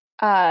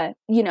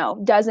you know,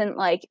 doesn't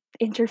like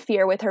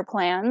interfere with her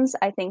plans,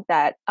 I think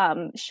that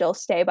she'll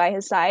stay by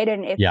his side.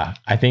 And if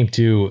I think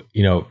too,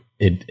 you know,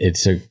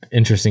 it's an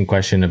interesting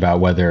question about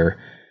whether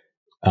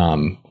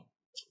Din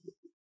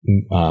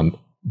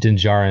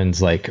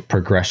Djarin's like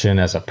progression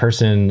as a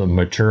person,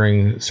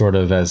 maturing sort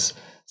of as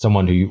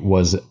someone who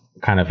was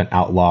kind of an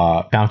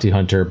outlaw bounty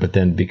hunter, but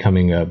then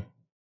becoming a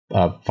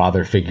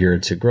father figure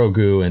to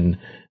Grogu, and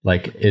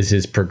like, is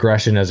his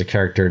progression as a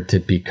character to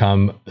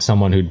become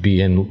someone who'd be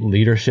in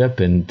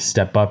leadership and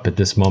step up at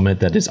this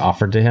moment that is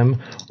offered to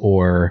him?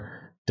 Or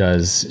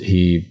does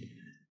he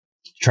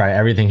try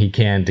everything he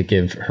can to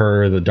give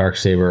her the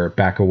Darksaber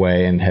back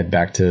away and head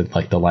back to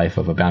like the life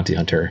of a bounty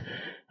hunter?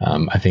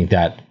 I think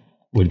that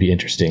would be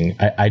interesting.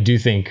 I do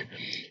think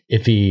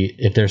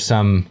if there's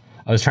some,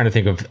 I was trying to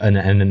think of an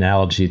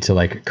analogy to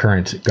like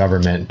current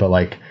government, but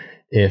like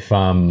if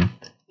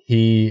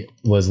he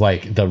was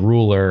like the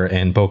ruler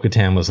and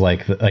Bo-Katan was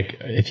like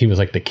if he was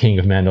like the king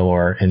of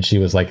Mandalore and she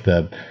was like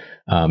the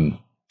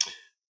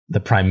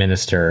prime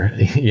minister,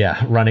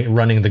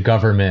 running the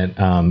government,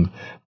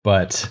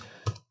 but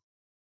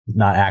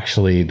not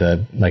actually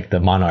the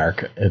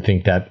monarch. I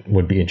think that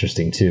would be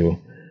interesting too.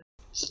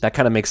 That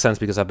kind of makes sense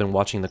because I've been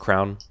watching The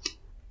Crown,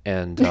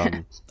 and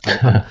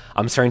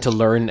I'm starting to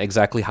learn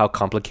exactly how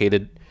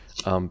complicated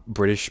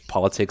British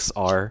politics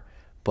are.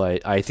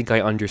 But I think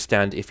I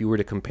understand, if you were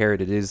to compare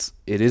it, it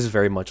is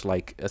very much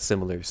like a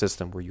similar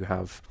system where you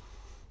have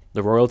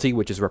the royalty,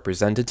 which is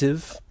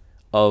representative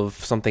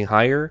of something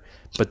higher,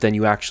 but then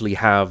you actually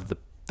have the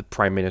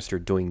prime minister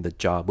doing the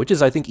job, which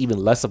is, I think, even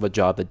less of a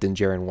job that Din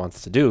Djarin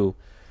wants to do.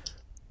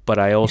 But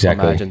I also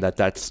imagine that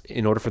that's,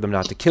 in order for them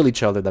not to kill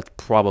each other, that's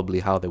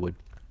probably how they would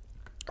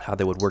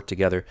work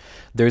together.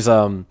 There's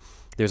a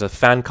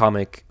fan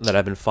comic that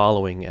I've been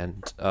following,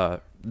 and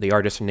the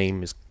artist's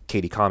name is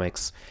Katie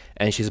Comics,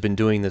 and she's been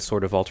doing this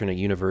sort of alternate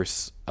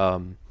universe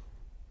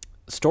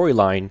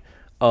storyline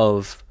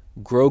of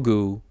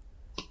Grogu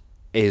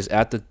is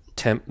at the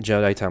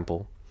Jedi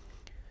Temple.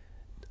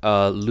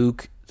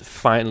 Luke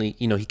finally,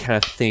 you know, he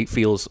kind of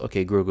feels,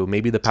 okay, Grogu,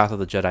 maybe the path of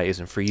the Jedi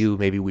isn't for you.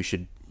 Maybe we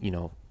should, you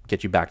know,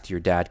 get you back to your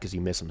dad because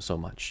you miss him so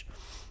much.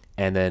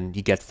 And then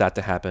he gets that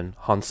to happen.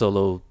 Han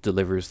Solo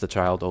delivers the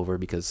child over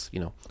because, you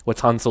know,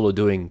 what's Han Solo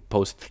doing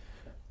post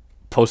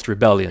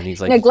rebellion? He's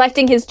like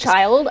neglecting his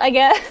child, I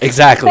guess.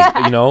 Exactly.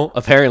 You know,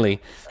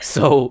 apparently.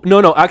 So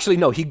actually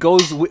no, he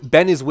goes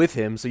Ben is with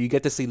him, so you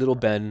get to see little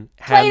Ben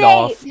hand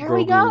off There Grogu.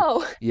 we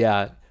go.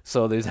 Yeah.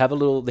 So they have a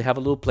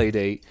little play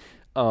date.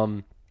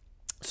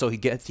 So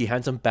he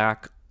hands him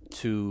back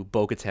to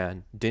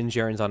Bo-Katan. Din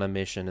Djarin's on a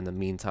mission in the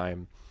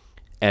meantime.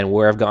 And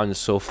where I've gotten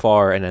so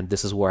far, and then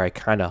this is where I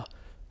kind of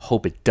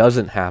hope it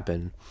doesn't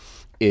happen,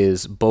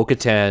 is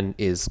Bo-Katan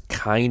is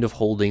kind of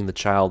holding the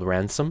child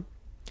ransom.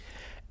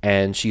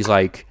 And she's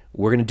like,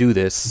 we're going to do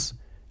this.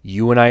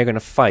 You and I are going to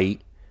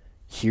fight.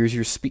 Here's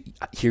your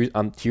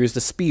here's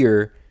the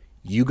spear.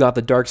 You got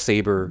the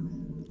Darksaber.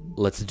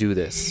 Let's do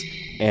this.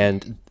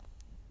 And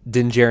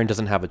Din Djarin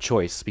doesn't have a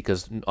choice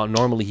because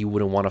normally he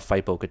wouldn't want to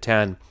fight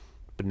Bo-Katan.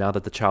 But now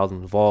that the child's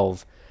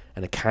involved,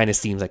 and it kind of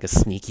seems like a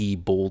sneaky,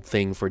 bold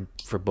thing for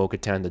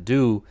Bo-Katan to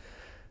do,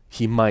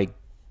 he might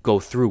go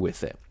through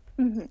with it.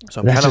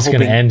 So I'm that's just hoping...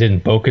 going to end in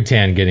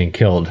Bo-Katan getting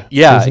killed.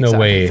 Yeah, there's no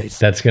way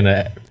that's going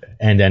to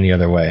end any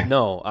other way.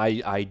 No,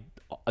 I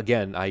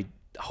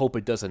hope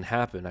it doesn't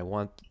happen. I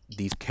want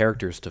these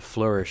characters to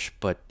flourish,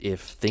 but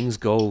if things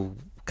go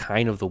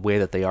kind of the way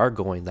that they are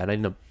going, that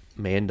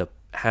may end up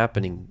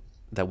happening,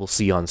 that we'll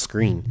see on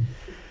screen.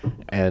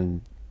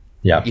 And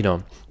you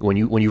know, when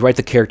you write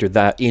the character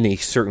that in a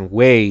certain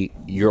way,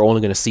 you're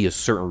only going to see a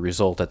certain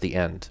result at the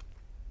end.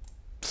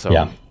 So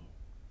yeah.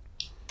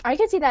 I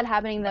could see that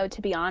happening, though,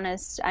 to be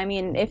honest. I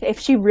mean, if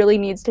she really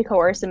needs to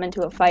coerce him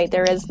into a fight,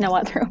 there is no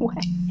other way.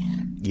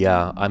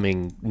 Yeah, I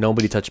mean,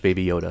 nobody touched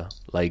Baby Yoda.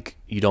 Like,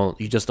 you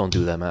just don't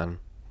do that, man.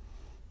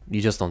 You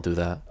just don't do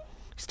that.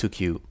 He's too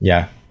cute.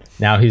 Yeah.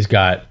 Now he's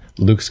got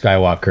Luke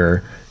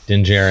Skywalker,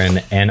 Din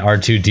Djarin, and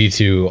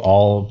R2-D2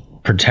 all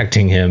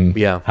protecting him.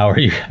 Yeah.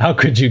 How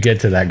could you get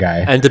to that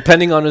guy? And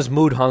depending on his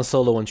mood, Han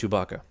Solo and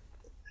Chewbacca.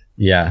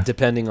 Yeah.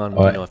 Depending on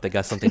if they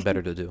got something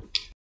better to do.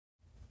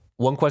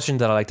 One question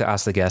that I like to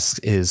ask the guests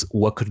is,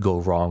 what could go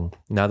wrong?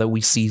 Now that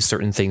we see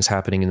certain things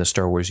happening in the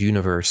Star Wars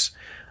universe,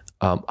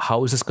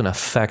 how is this going to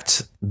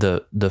affect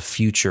the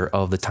future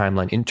of the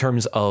timeline in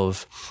terms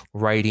of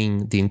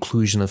writing, the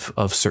inclusion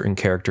of certain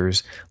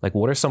characters? Like,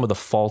 what are some of the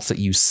faults that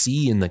you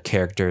see in the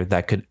character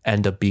that could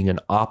end up being an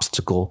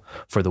obstacle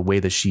for the way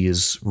that she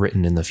is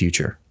written in the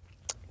future?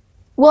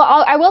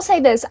 Well, I will say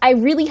this. I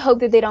really hope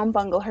that they don't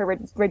bungle her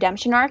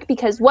redemption arc,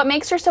 because what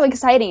makes her so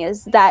exciting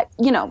is that,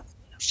 you know,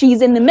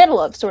 she's in the middle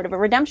of sort of a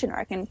redemption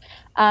arc.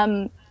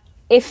 And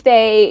if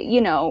they,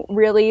 you know,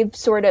 really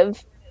sort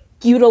of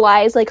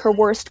utilize like her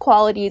worst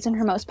qualities and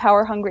her most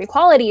power hungry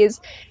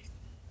qualities,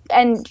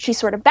 and she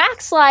sort of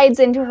backslides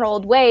into her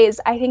old ways,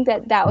 I think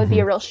that would be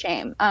a real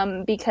shame,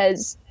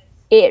 because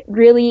it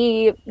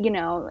really, you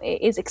know,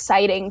 is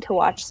exciting to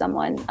watch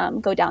someone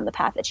go down the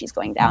path that she's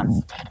going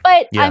down.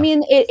 But I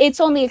mean, it's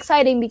only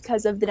exciting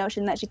because of the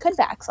notion that she could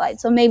backslide.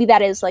 So maybe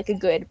that is like a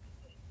good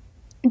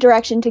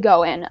direction to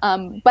go in.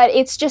 But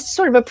it's just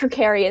sort of a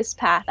precarious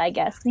path, I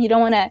guess. You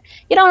don't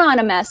want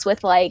to mess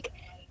with like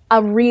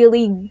a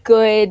really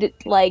good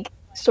like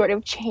sort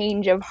of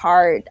change of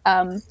heart.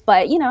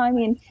 But you know, I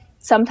mean,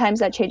 sometimes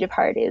that change of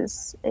heart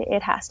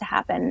it has to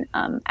happen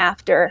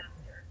after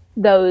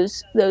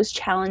those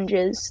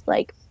challenges.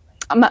 Like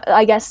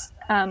I guess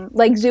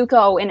like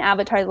Zuko in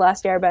Avatar: The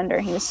Last Airbender,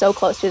 he was so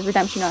close to his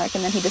redemption arc,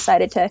 and then he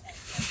decided to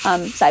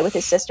side with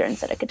his sister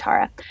instead of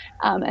Katara,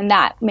 and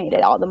that made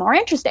it all the more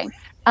interesting.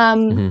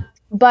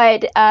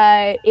 But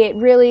it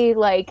really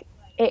like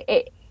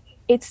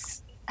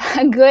it's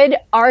a good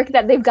arc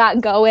that they've got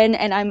going,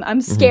 and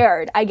I'm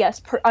scared, I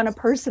guess, on a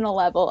personal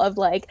level of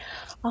like,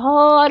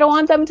 oh, I don't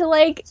want them to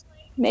like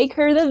make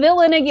her the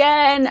villain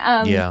again.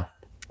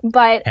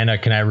 But Hannah,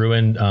 can I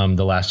ruin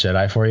The Last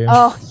Jedi for you?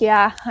 Oh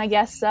yeah, I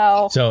guess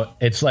so. So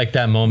it's like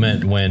that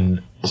moment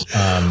when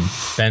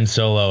Ben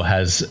Solo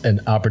has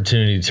an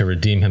opportunity to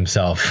redeem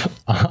himself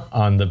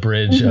on the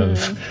bridge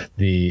of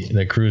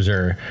the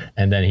cruiser,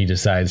 and then he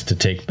decides to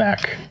take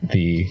back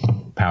the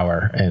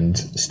power and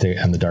stay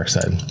on the dark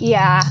side.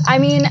 Yeah, I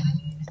mean,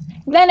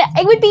 then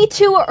it would be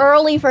too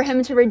early for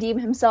him to redeem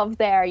himself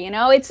there, you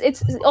know? It's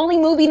only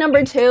movie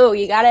number 2.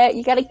 You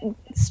gotta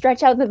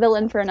stretch out the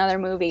villain for another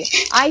movie.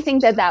 I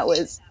think that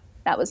was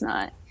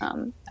not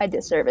a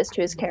disservice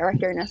to his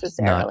character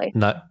necessarily.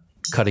 Not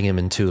cutting him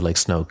in two like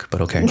Snoke,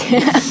 but okay.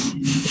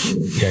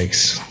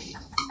 Yikes.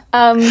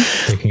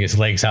 Taking his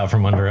legs out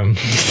from under him.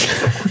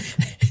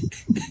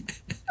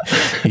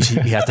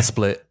 He had to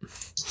split.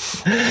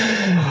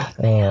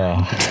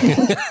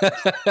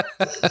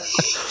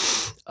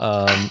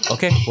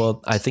 Okay,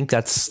 well, I think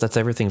that's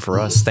everything for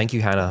us. Thank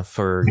you, Hannah,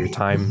 for your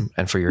time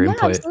and for your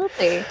input.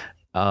 Absolutely.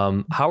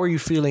 How are you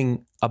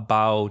feeling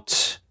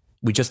about?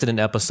 We just did an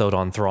episode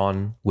on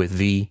Thrawn with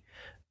V.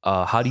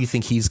 How do you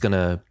think he's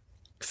gonna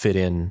fit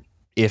in,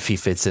 if he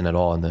fits in at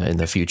all in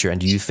the future?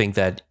 And do you think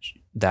that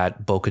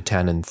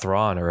Bo-Katan and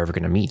Thrawn are ever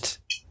gonna meet?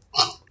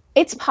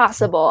 It's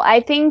possible. I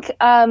think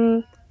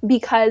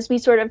because we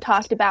sort of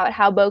talked about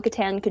how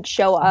Bo-Katan could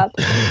show up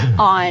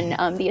on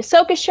the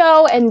Ahsoka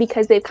show, and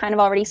because they've kind of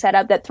already set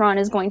up that Thrawn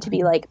is going to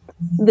be like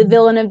the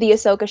villain of the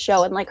Ahsoka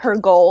show and like her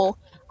goal,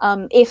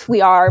 if we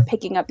are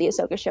picking up the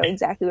Ahsoka show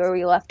exactly where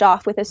we left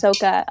off with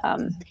Ahsoka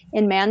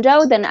in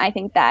Mando, then I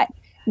think that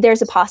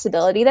there's a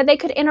possibility that they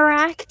could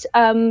interact.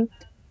 And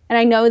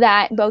I know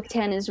that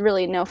Bo-Katan is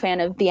really no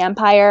fan of the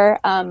Empire.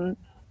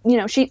 You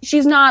know,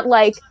 she's not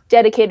like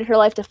dedicated her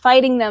life to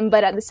fighting them,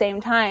 but at the same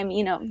time,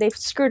 you know, they've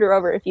screwed her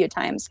over a few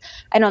times.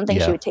 I don't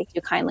think she would take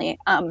too kindly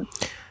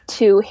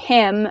to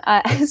him,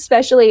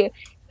 especially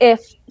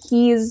if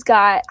he's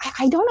got,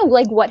 I don't know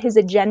like what his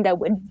agenda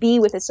would be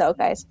with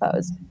Ahsoka, I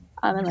suppose,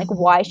 and like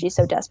why she's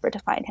so desperate to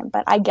find him,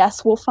 but I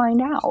guess we'll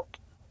find out.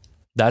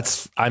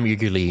 I'm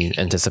eagerly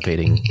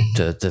anticipating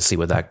to see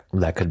what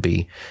that could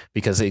be,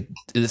 because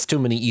it's too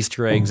many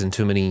Easter eggs and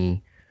too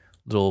many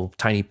little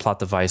tiny plot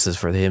devices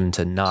for him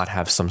to not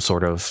have some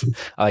sort of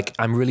like.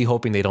 I'm really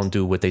hoping they don't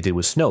do what they did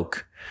with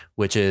Snoke,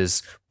 which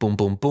is boom,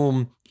 boom,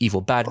 boom, evil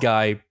bad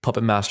guy,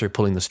 puppet master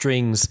pulling the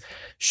strings,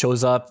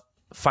 shows up,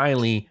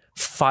 finally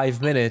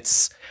 5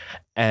 minutes,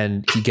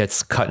 and he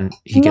gets cut.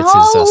 He gets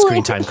his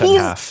screen time cut in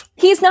half.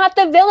 He's not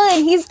the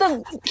villain. He's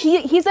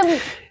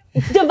a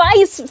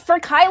device for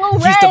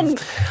Kylo Ren.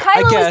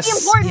 Kylo is the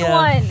important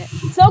one.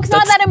 Snoke's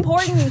not that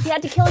important. He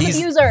had to kill his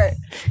abuser.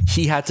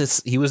 He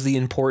was the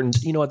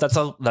important. You know what?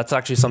 That's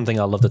actually something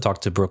I'd love to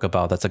talk to Brooke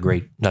about. That's a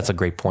great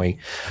point.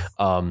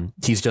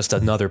 He's just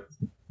another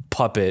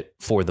puppet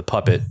for the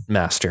puppet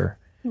master,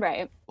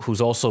 right? Who's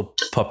also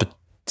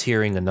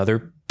puppeteering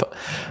another.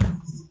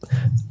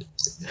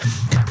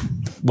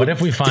 What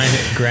if we find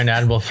Grand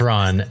Admiral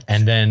Thrawn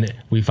and then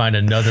we find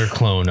another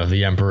clone of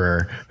the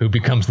Emperor who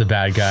becomes the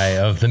bad guy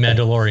of The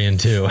Mandalorian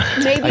too?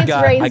 Maybe it's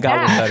Rey's I got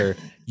dad. one better.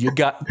 You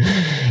got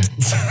Rey's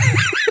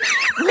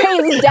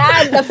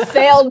dad, the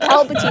failed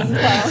Palpatine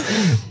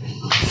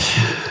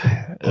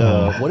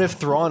clone. What if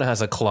Thrawn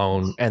has a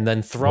clone and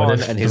then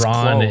Thrawn and his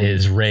clone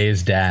is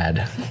Rey's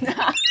dad?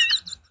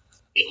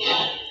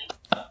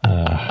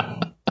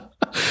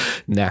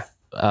 Nah.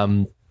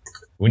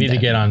 We need to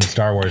get on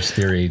Star Wars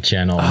Theory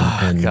channel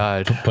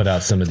and put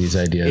out some of these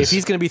ideas. If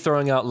he's going to be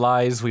throwing out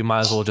lies, we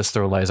might as well just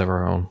throw lies of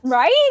our own.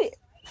 Right?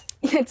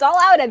 It's all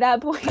out at that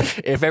point.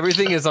 If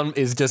everything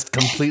is just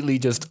completely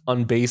just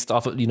unbased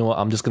off of, you know what,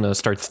 I'm just going to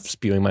start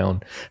spewing my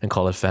own and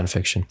call it fan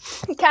fiction.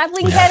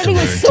 Kathleen Kennedy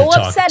was so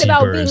upset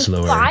about being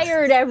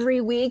fired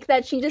every week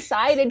that she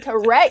decided to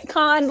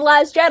retcon The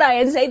Last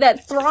Jedi and say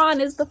that Thrawn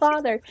is the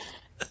father.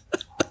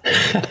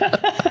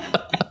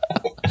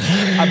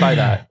 I buy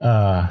that.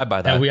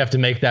 And we have to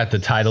make that the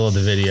title of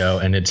the video,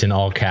 and it's in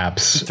all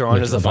caps.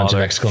 Thrawn is a bunch of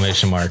father.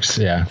 exclamation marks.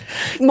 Yeah.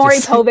 Maury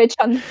Povich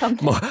on the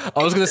thumbnail.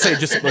 I was gonna say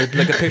just like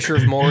a picture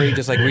of Maury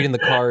just like reading the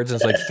cards, and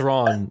it's like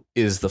Thrawn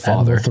is the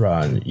father.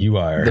 Thrawn, you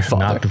are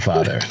not the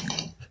father.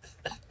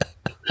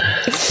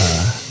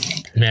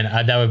 Man,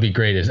 that would be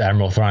great. Is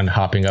Admiral Thrawn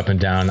hopping up and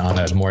down on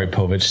a Maury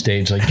Povich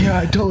stage, like, yeah,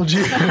 I told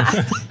you.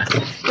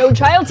 No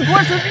child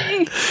support for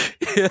me.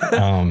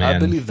 Oh man, I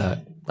believe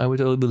that. I would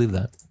totally believe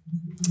that.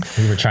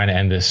 We were trying to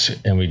end this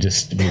and we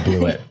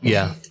blew it.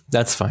 Yeah,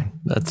 that's fine.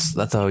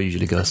 That's how it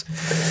usually goes.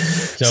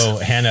 So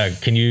Hannah,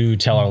 can you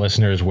tell our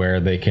listeners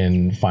where they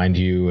can find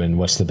you and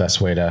what's the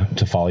best way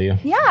to follow you?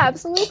 Yeah,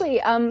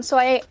 absolutely. So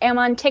I am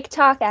on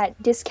TikTok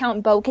at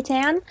Discount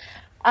Bo-Katan.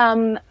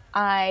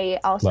 I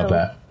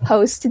also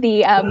host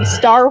the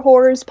Star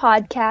Wars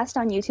podcast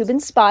on YouTube and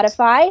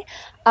Spotify.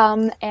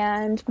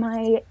 And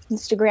my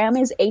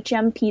Instagram is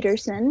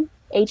HMPederson,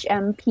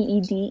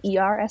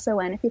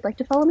 HMPEDERSON, if you'd like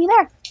to follow me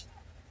there.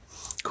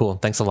 Cool.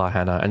 Thanks a lot,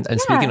 Hannah. And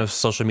speaking of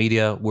social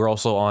media, we're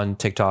also on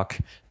TikTok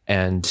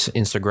and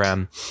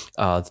Instagram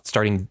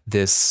starting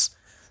this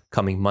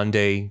coming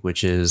Monday,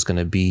 which is going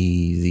to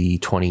be the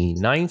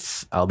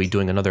 29th. I'll be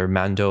doing another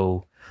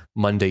Mando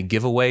Monday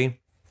giveaway.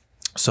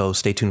 So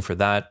stay tuned for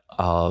that.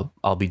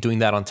 I'll be doing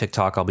that on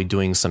TikTok. I'll be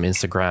doing some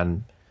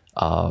Instagram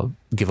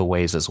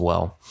giveaways as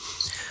well.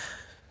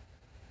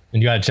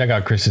 And you got to check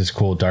out Chris's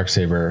cool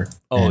Darksaber.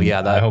 Oh, and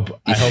yeah. I hope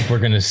we're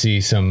going to see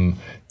some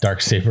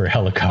Darksaber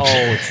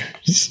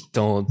helicopters.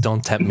 Oh,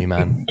 don't tempt me,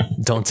 man.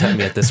 Don't tempt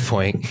me at this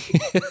point.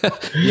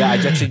 Yeah, I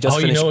actually just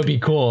finished. You know what would be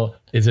cool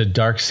is a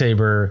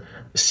Darksaber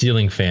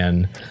ceiling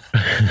fan.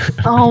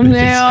 Oh,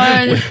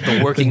 man. with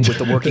the working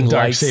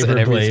lights and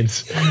everything.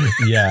 Blades.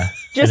 Yeah.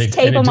 Just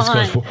tape them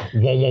on. Goes,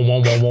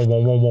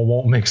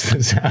 whoa, makes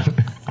the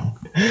sound.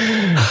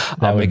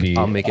 I'll make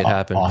it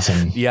happen.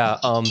 Awesome. Yeah.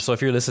 So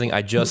if you're listening,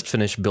 I just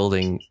finished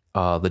building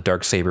the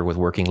Darksaber with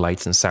working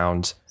lights and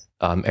sound.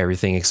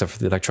 Everything except for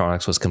the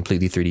electronics was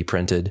completely 3D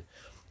printed.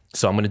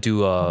 So I'm going to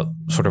do a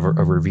sort of a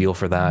reveal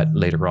for that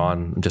later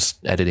on. I'm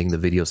just editing the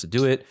videos to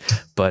do it,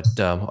 but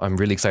I'm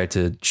really excited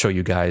to show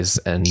you guys.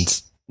 And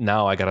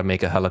now I got to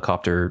make a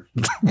helicopter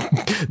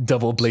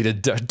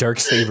double-bladed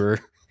Darksaber.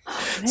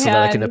 So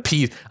that I can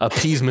appease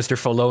Mr.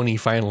 Filoni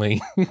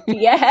finally.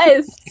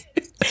 Yes.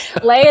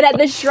 Lay it at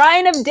the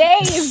shrine of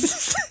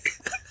Dave.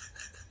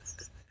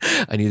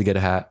 I need to get a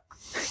hat.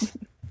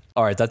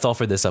 All right, that's all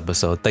for this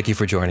episode. Thank you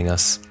for joining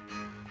us.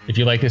 If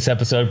you like this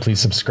episode,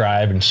 please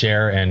subscribe and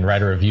share and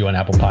write a review on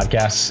Apple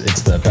Podcasts.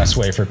 It's the best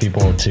way for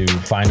people to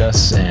find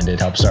us, and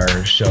it helps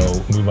our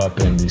show move up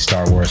in the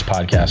Star Wars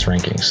podcast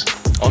rankings.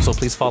 Also,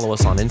 please follow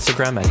us on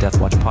Instagram at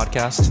Deathwatch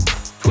Podcast,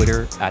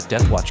 Twitter at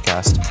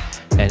Deathwatchcast.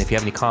 And if you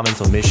have any comments,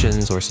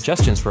 omissions, or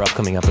suggestions for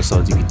upcoming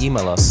episodes, you can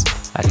email us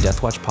at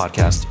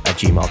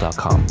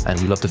deathwatchpodcast@gmail.com.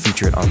 And we love to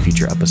feature it on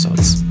future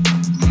episodes.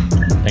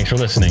 Thanks for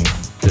listening.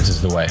 This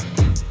is the way.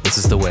 This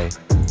is the way.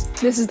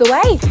 This is the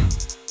way.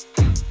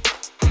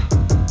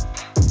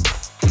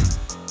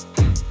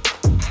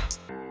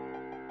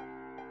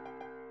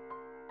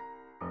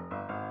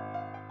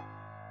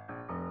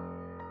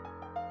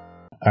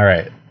 All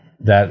right.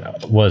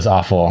 That was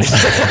awful.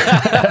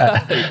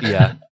 Yeah.